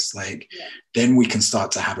their place. Like, then we can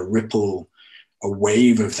start to have a ripple, a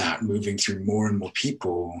wave of that moving through more and more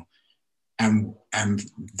people, and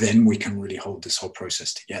then we can really hold this whole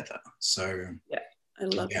process together. So I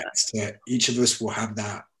love that. So each of us will have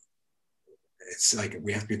that. It's like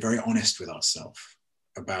we have to be very honest with ourselves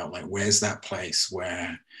about like, where's that place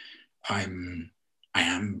where I'm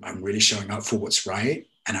really showing up for what's right,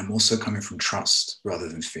 and I'm also coming from trust rather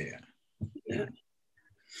than fear.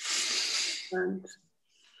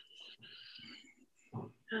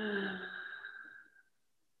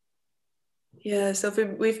 So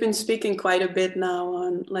we've been speaking quite a bit now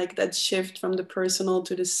on like that shift from the personal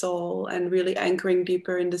to the soul, and really anchoring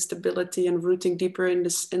deeper in the stability and rooting deeper in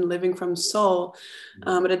living from soul.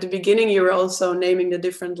 But at the beginning, you were also naming the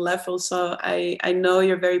different levels. So I know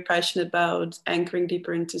you're very passionate about anchoring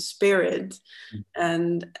deeper into spirit,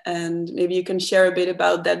 and maybe you can share a bit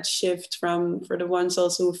about that shift for the ones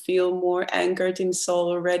also who feel more anchored in soul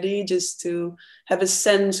already, just to have a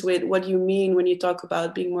sense with what you mean when you talk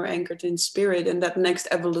about being more anchored in spirit and that next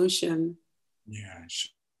evolution.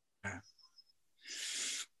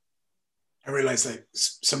 I realize that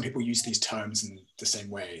some people use these terms in the same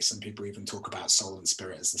way. Some people even talk about soul and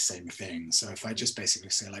spirit as the same thing. So if I just basically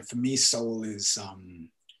say, like, for me, soul is the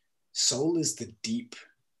deep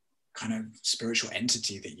kind of spiritual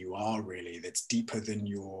entity that you are, really, that's deeper than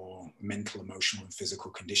your mental, emotional, and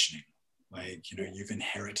physical conditioning. Like, you know, you've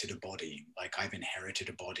inherited a body, like I've inherited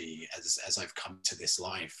a body as I've come to this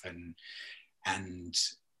life, and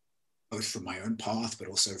both from my own path, but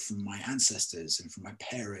also from my ancestors and from my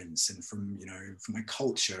parents and from, you know, from my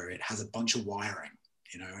culture. It has a bunch of wiring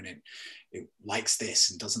you know, and it likes this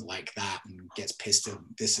and doesn't like that and gets pissed at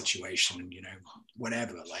this situation and, you know,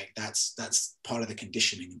 whatever. Like that's part of the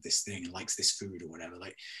conditioning of this thing, and likes this food or whatever.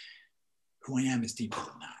 Like who I am is deeper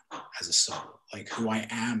than that as a soul. Like who I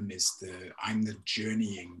am is I'm the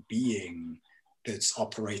journeying being that's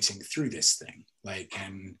operating through this thing, like,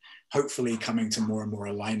 and hopefully coming to more and more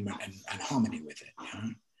alignment and harmony with it, you know?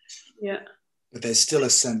 Yeah. But there's still a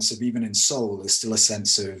sense of, even in soul, there's still a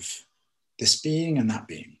sense of this being and that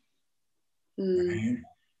being, right?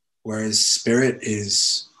 Whereas spirit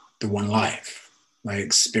is the one life.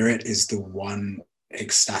 Like spirit is the one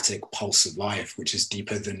ecstatic pulse of life, which is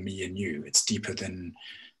deeper than me and you. It's deeper than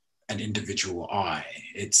an individual I.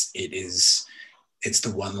 It's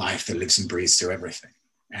the one life that lives and breathes through everything.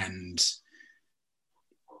 And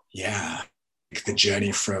yeah, the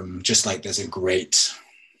journey from, just like there's a great,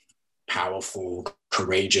 powerful,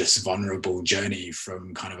 courageous, vulnerable journey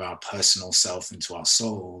from kind of our personal self into our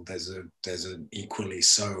soul, there's an equally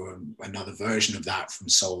so another version of that from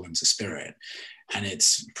soul into spirit. And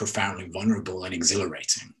it's profoundly vulnerable and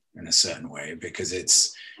exhilarating in a certain way, because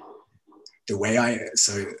it's the way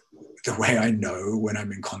I know when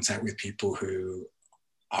I'm in contact with people who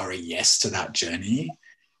are a yes to that journey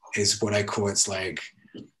is what I call, it's like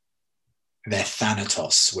their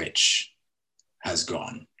Thanatos switch has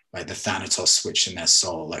gone, like the Thanatos switch in their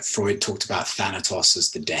soul. Like Freud talked about Thanatos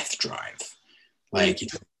as the death drive. Like he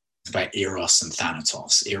talked about Eros and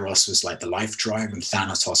Thanatos. Eros was like the life drive and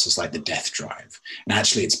Thanatos was like the death drive. And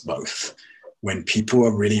actually it's both. When people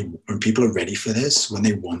are ready for this, when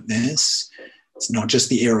they want this, it's not just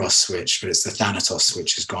the Eros switch, but it's the Thanatos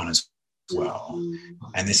switch has gone as well.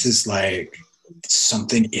 And this is like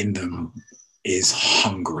something in them is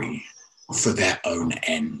hungry for their own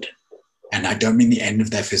end. And I don't mean the end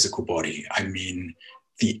of their physical body. I mean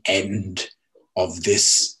the end of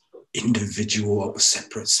this individual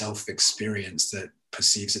separate self experience that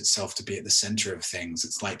perceives itself to be at the center of things.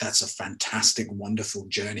 It's like, that's a fantastic, wonderful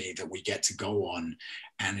journey that we get to go on.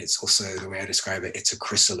 And it's also, the way I describe it, it's a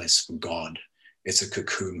chrysalis for God. It's a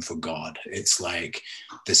cocoon for God. It's like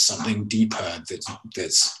there's something deeper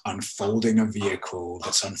that's unfolding a vehicle,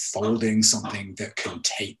 that's unfolding something that can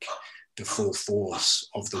take the full force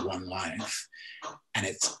of the one life.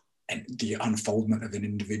 And the unfoldment of an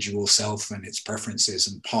individual self and its preferences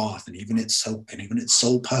and path and even its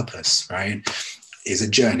soul purpose, right, is a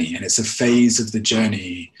journey. And it's a phase of the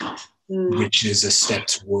journey which is a step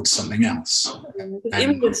towards something else.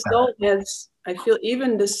 Even the soul has, I feel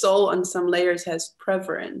even the soul on some layers has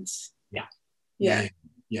preference. Yeah,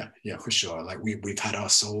 for sure. Like we've had our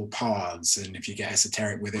soul paths, and if you get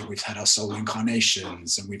esoteric with it, we've had our soul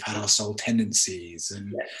incarnations, and we've had our soul tendencies.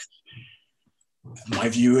 And my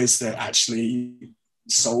view is that actually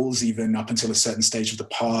souls, even up until a certain stage of the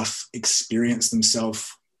path, experience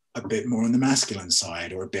themselves a bit more on the masculine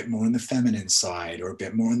side, or a bit more on the feminine side, or a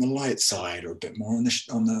bit more on the light side, or a bit more on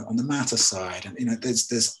the matter side. And you know,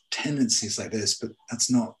 there's tendencies like this, but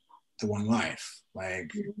that's not the one life.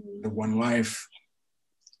 Like the one life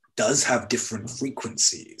does have different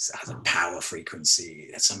frequencies. It has a power frequency.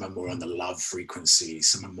 Some are more on the love frequency.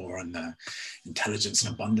 Some are more on the intelligence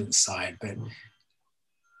and abundance side. But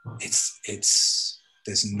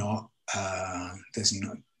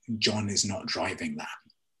John is not driving that.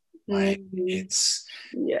 Like it's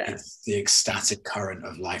the ecstatic current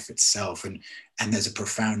of life itself. And there's a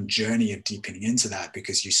profound journey of deepening into that,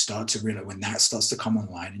 because you start to realize, when that starts to come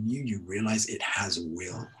online in you, you realize it has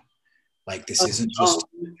will. Like this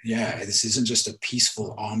isn't just a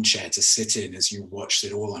peaceful armchair to sit in as you watch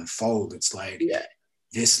it all unfold. It's like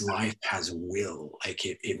this life has will. Like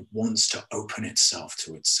it wants to open itself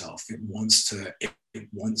to itself. It wants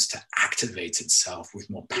to activate itself with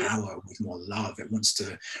more power, with more love. It wants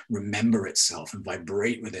to remember itself and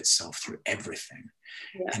vibrate with itself through everything.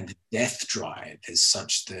 And the death drive is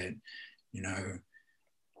such that, you know,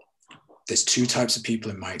 there's two types of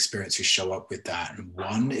people in my experience who show up with that. And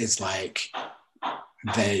one is like,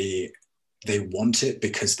 they want it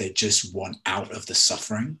because they just want out of the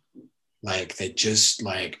suffering. Like they just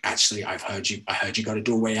like, actually, I heard you got a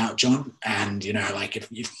doorway out, John. And, you know, like if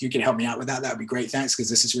you could help me out with that, that'd be great. Thanks. Because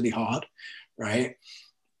this is really hard. Right.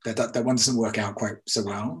 That one doesn't work out quite so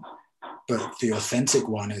well. But the authentic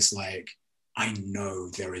one is like, I know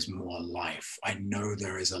there is more life. I know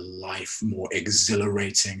there is a life more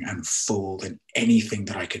exhilarating and full than anything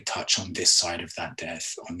that I could touch on this side of that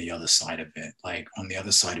death, on the other side of it, like on the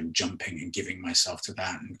other side of jumping and giving myself to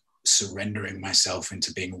that and surrendering myself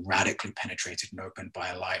into being radically penetrated and opened by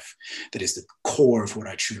a life that is the core of what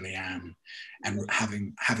I truly am, and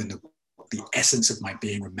having the the essence of my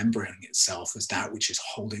being remembering itself as that which is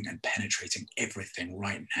holding and penetrating everything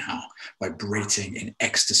right now, vibrating in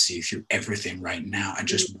ecstasy through everything right now, and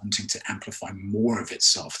just wanting to amplify more of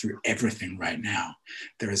itself through everything right now.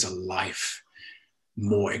 There is a life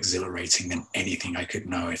more exhilarating than anything I could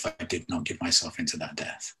know if I did not give myself into that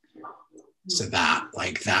death. So that,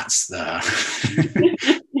 like, that's the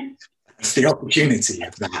that's the opportunity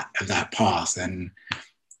of that path, and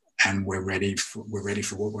we're ready for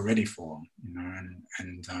what we're ready for, you know,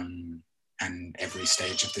 and every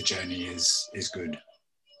stage of the journey is good.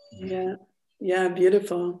 Yeah,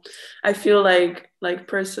 beautiful. I feel like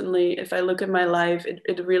personally, if I look at my life,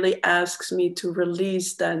 it really asks me to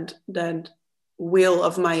release that will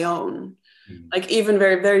of my own. Like, even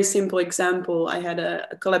very, very simple example, I had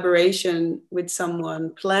a collaboration with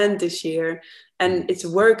someone planned this year, and it's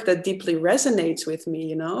work that deeply resonates with me,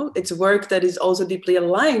 you know, it's work that is also deeply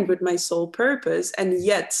aligned with my soul purpose, and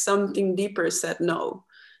yet something deeper said no.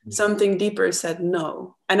 Something deeper said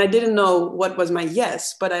no, and I didn't know what was my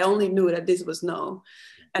yes, but I only knew that this was no.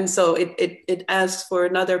 And so it asks for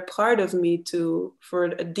another part of me for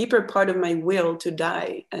a deeper part of my will to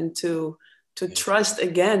die, and to trust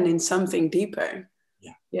again in something deeper.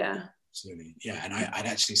 Yeah, absolutely. Yeah, and I'd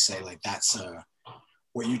actually say, like, that's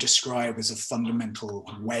what you describe as a fundamental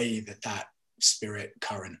way that spirit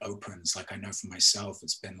current opens. Like, I know for myself,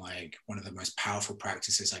 it's been like one of the most powerful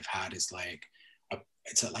practices I've had is like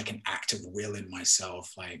it's like an act of will in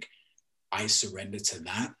myself. Like, I surrender to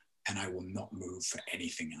that, and I will not move for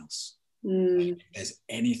anything else. Like, if there's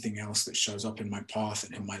anything else that shows up in my path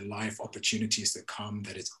and in my life, opportunities that come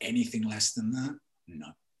that is anything less than that, no,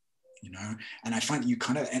 you know. And I find you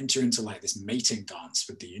kind of enter into like this mating dance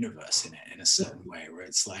with the universe in a certain way, where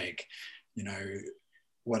it's like, you know,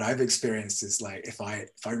 what I've experienced is like, if I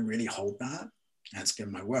really hold that, and it's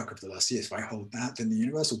been my work over the last years, if I hold that, then the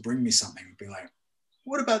universe will bring me something and be like,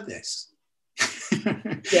 what about this?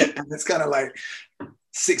 And it's kind of like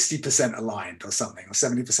 60% aligned or something, or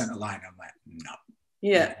 70% aligned. I'm like, no.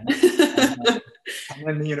 Yeah. And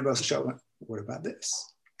then the universe will show up, what about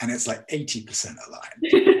this? And it's like 80%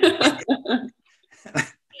 aligned.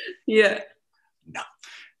 Yeah. No.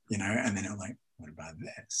 You know, and then I'm like, what about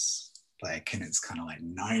this? Like, and it's kind of like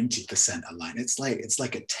 90% aligned. It's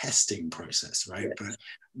like a testing process, right? Yes. But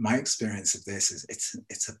my experience of this is it's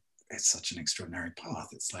such an extraordinary path.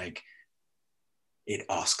 It's like, it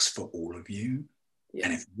asks for all of you. Yeah.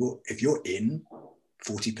 And if you're in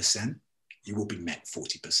 40%, you will be met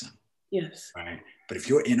 40%. Yes. Right. But if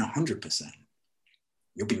you're in 100%,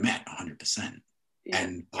 you'll be met 100%. Yeah.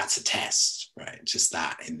 And that's a test, right? Just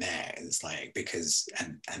that in there is like, because,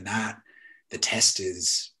 and that the test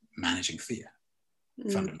is managing fear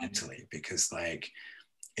fundamentally, because like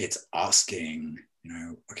it's asking, you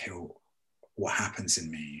know, okay, well, what happens in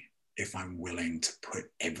me if I'm willing to put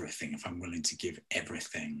everything, if I'm willing to give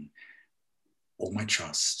everything, all my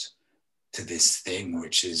trust to this thing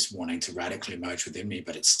which is wanting to radically emerge within me,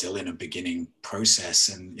 but it's still in a beginning process.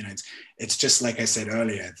 And, you know, it's just like I said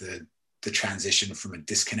earlier, the transition from a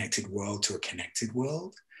disconnected world to a connected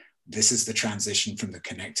world. This is the transition from the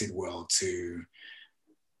connected world to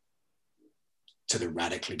the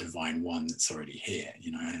radically divine one that's already here,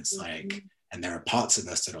 you know. And it's like, and there are parts of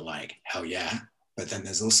us that are like, hell yeah. But then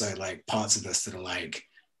there's also like parts of us that are like,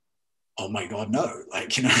 oh my God, no,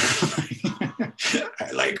 like, you know,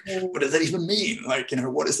 like, what does that even mean? Like, you know,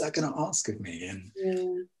 what is that going to ask of me? And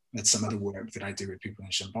that's some of the work that I do with people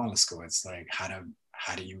in Shambhala school. It's like, how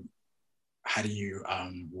do you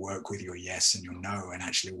work with your yes and your no, and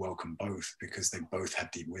actually welcome both, because they both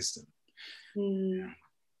have deep wisdom. Yeah.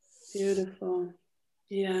 Beautiful.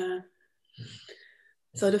 Yeah.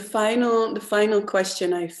 So the final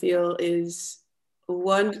question I feel is,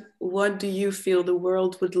 what do you feel the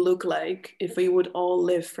world would look like if we would all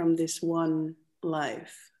live from this one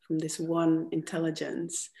life, from this one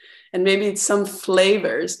intelligence? And maybe it's some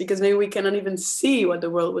flavors, because maybe we cannot even see what the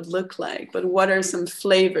world would look like, but what are some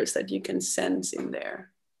flavors that you can sense in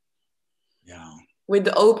there? Yeah. With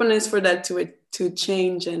the openness for that to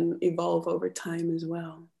change and evolve over time as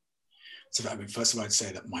well. So, I mean, first of all, I'd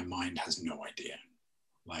say that my mind has no idea.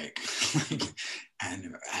 Like,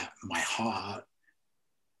 and my heart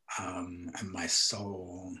and my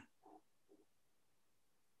soul,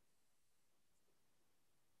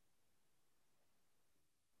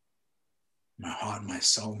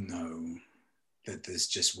 know that there's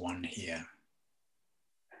just one here.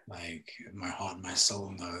 Like, my heart and my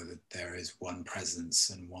soul know that there is one presence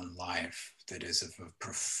and one life that is of a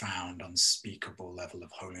profound, unspeakable level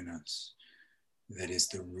of holiness, that is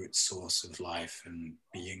the root source of life and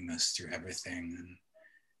beingness through everything.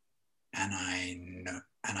 and I know,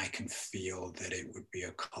 and I can feel that it would be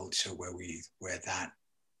a culture where we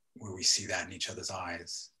see that in each other's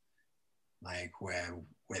eyes, like where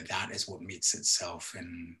that is what meets itself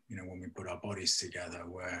in, you know, when we put our bodies together,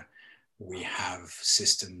 where we have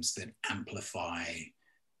systems that amplify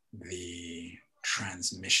the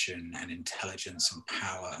transmission and intelligence and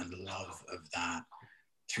power and love of that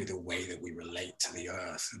through the way that we relate to the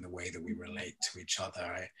earth and the way that we relate to each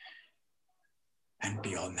other. And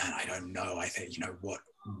beyond that, I don't know. I think, you know,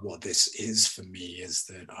 what this is for me is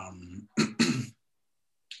that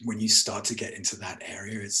when you start to get into that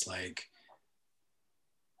area, it's like,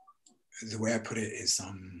 the way I put it is,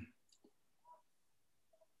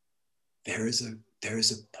 there is a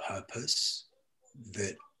purpose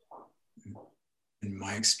that, in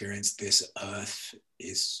my experience, this earth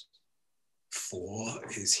is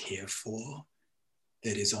here for,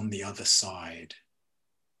 that is on the other side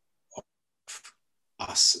of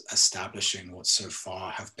us establishing what so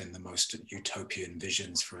far have been the most utopian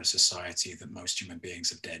visions for a society that most human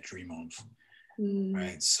beings have dared dream of.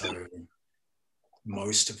 Right? So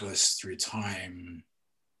most of us through time,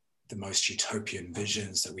 the most utopian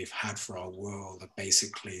visions that we've had for our world are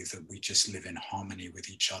basically that we just live in harmony with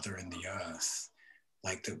each other in the earth,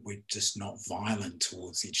 like that we're just not violent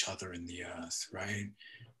towards each other in the earth, right?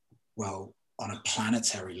 Well, on a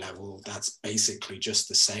planetary level, that's basically just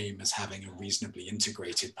the same as having a reasonably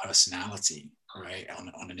integrated personality, right?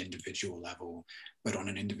 On an individual level. But on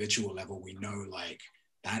an individual level, we know, like,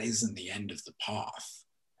 that isn't the end of the path.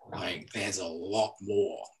 Like, there's a lot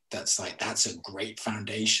more. That's a great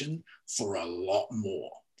foundation for a lot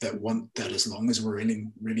more that as long as we're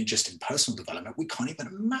really just in personal development, we can't even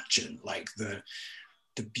imagine, like, the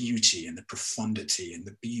beauty and the profundity and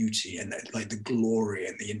the beauty and the glory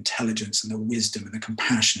and the intelligence and the wisdom and the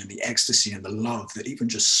compassion and the ecstasy and the love that even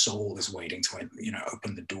just soul is waiting to, you know,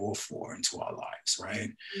 open the door for into our lives, right?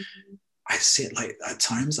 Mm-hmm. I sit, like, at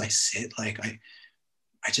times I sit, like,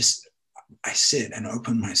 I sit and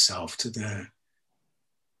open myself to the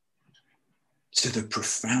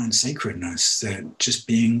profound sacredness that just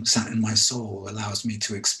being sat in my soul allows me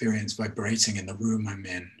to experience, vibrating in the room I'm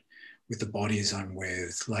in, with the bodies I'm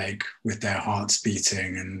with, like, with their hearts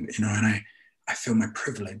beating, and, you know, and I feel my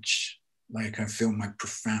privilege, like, I feel my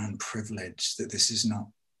profound privilege that this is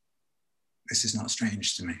not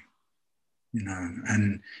strange to me, you know.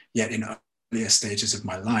 And yet in earlier stages of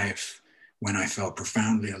my life, when I felt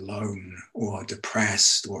profoundly alone or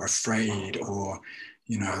depressed or afraid or,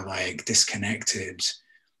 you know, like, disconnected,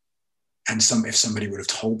 and if somebody would have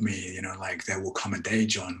told me, you know, like, there will come a day,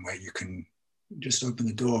 John, where you can just open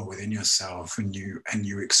the door within yourself and you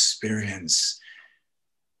experience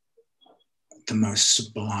the most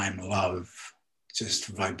sublime love just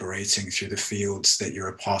vibrating through the fields that you're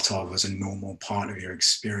a part of as a normal part of your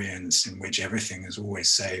experience, in which everything is always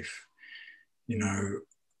safe, you know,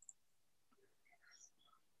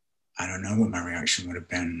 I don't know what my reaction would have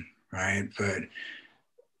been, right? But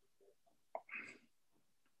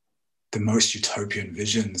the most utopian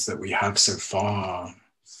visions that we have so far,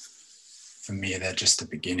 for me, they're just the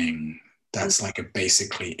beginning. That's like a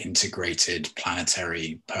basically integrated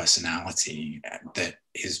planetary personality that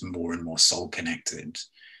is more and more soul connected.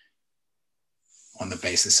 On the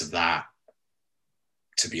basis of that,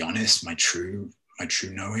 to be honest, my true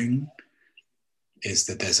knowing is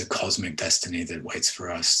that there's a cosmic destiny that waits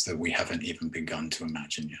for us that we haven't even begun to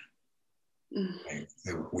imagine yet. Like,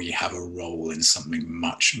 that we have a role in something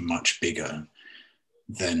much, much bigger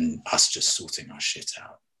than us just sorting our shit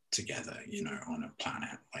out together, you know, on a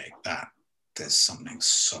planet like that. There's something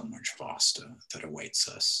so much vaster that awaits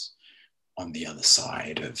us on the other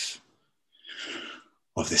side of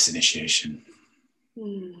this initiation,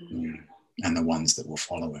 and the ones that will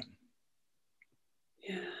follow it.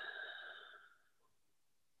 Yeah.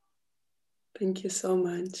 Thank you so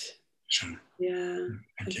much. Sure. Yeah.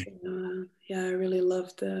 Thank you. I really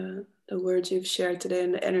love the words you've shared today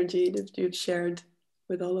and the energy that you've shared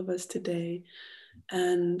with all of us today.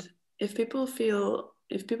 And if people feel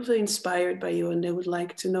inspired by you and they would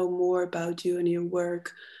like to know more about you and your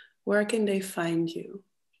work, where can they find you?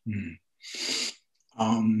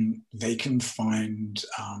 They can find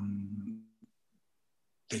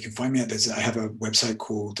me at I have a website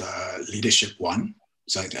called Leadership One.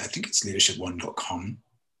 So I think it's leadership1.com.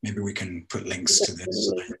 Maybe we can put links to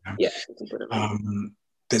this. Yeah.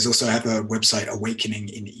 There's also, I have a website,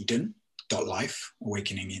 awakeningin.eden.life,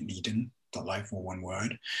 awakeningin.eden.life, all one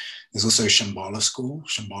word. There's also Shambhala School,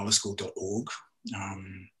 shambhalaschool.org.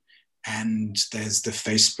 And there's the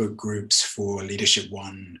Facebook groups for Leadership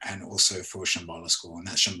One and also for Shambhala School, and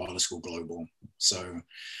that's Shambhala School Global. So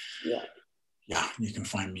yeah, you can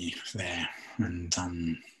find me there. And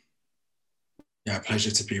yeah,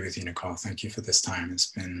 pleasure to be with you, Nicole. Thank you for this time.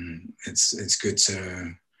 It's good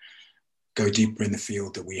to go deeper in the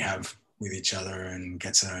field that we have with each other and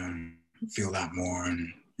get to feel that more.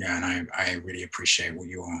 And yeah, and I really appreciate what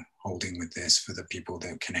you're holding with this for the people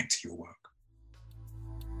that connect to your work.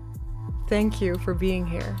 Thank you for being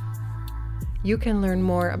here. You can learn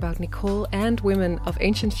more about Nicole and Women of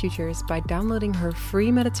Ancient Futures by downloading her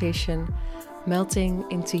free meditation, Melting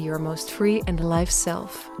into Your Most Free and Alive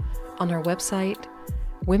Self, on her website,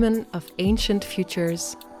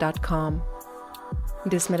 womenofancientfutures.com.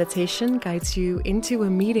 This meditation guides you into a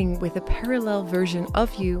meeting with a parallel version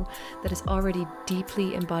of you that is already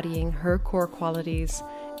deeply embodying her core qualities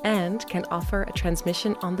and can offer a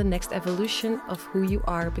transmission on the next evolution of who you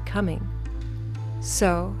are becoming.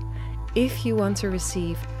 So, if you want to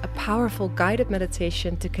receive a powerful guided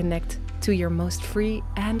meditation to connect to your most free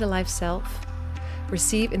and alive self,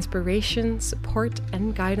 receive inspiration, support,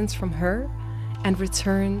 and guidance from her, and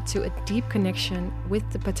return to a deep connection with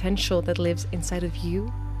the potential that lives inside of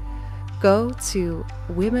you, go to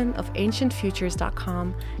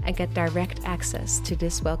womenofancientfutures.com and get direct access to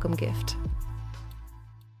this welcome gift.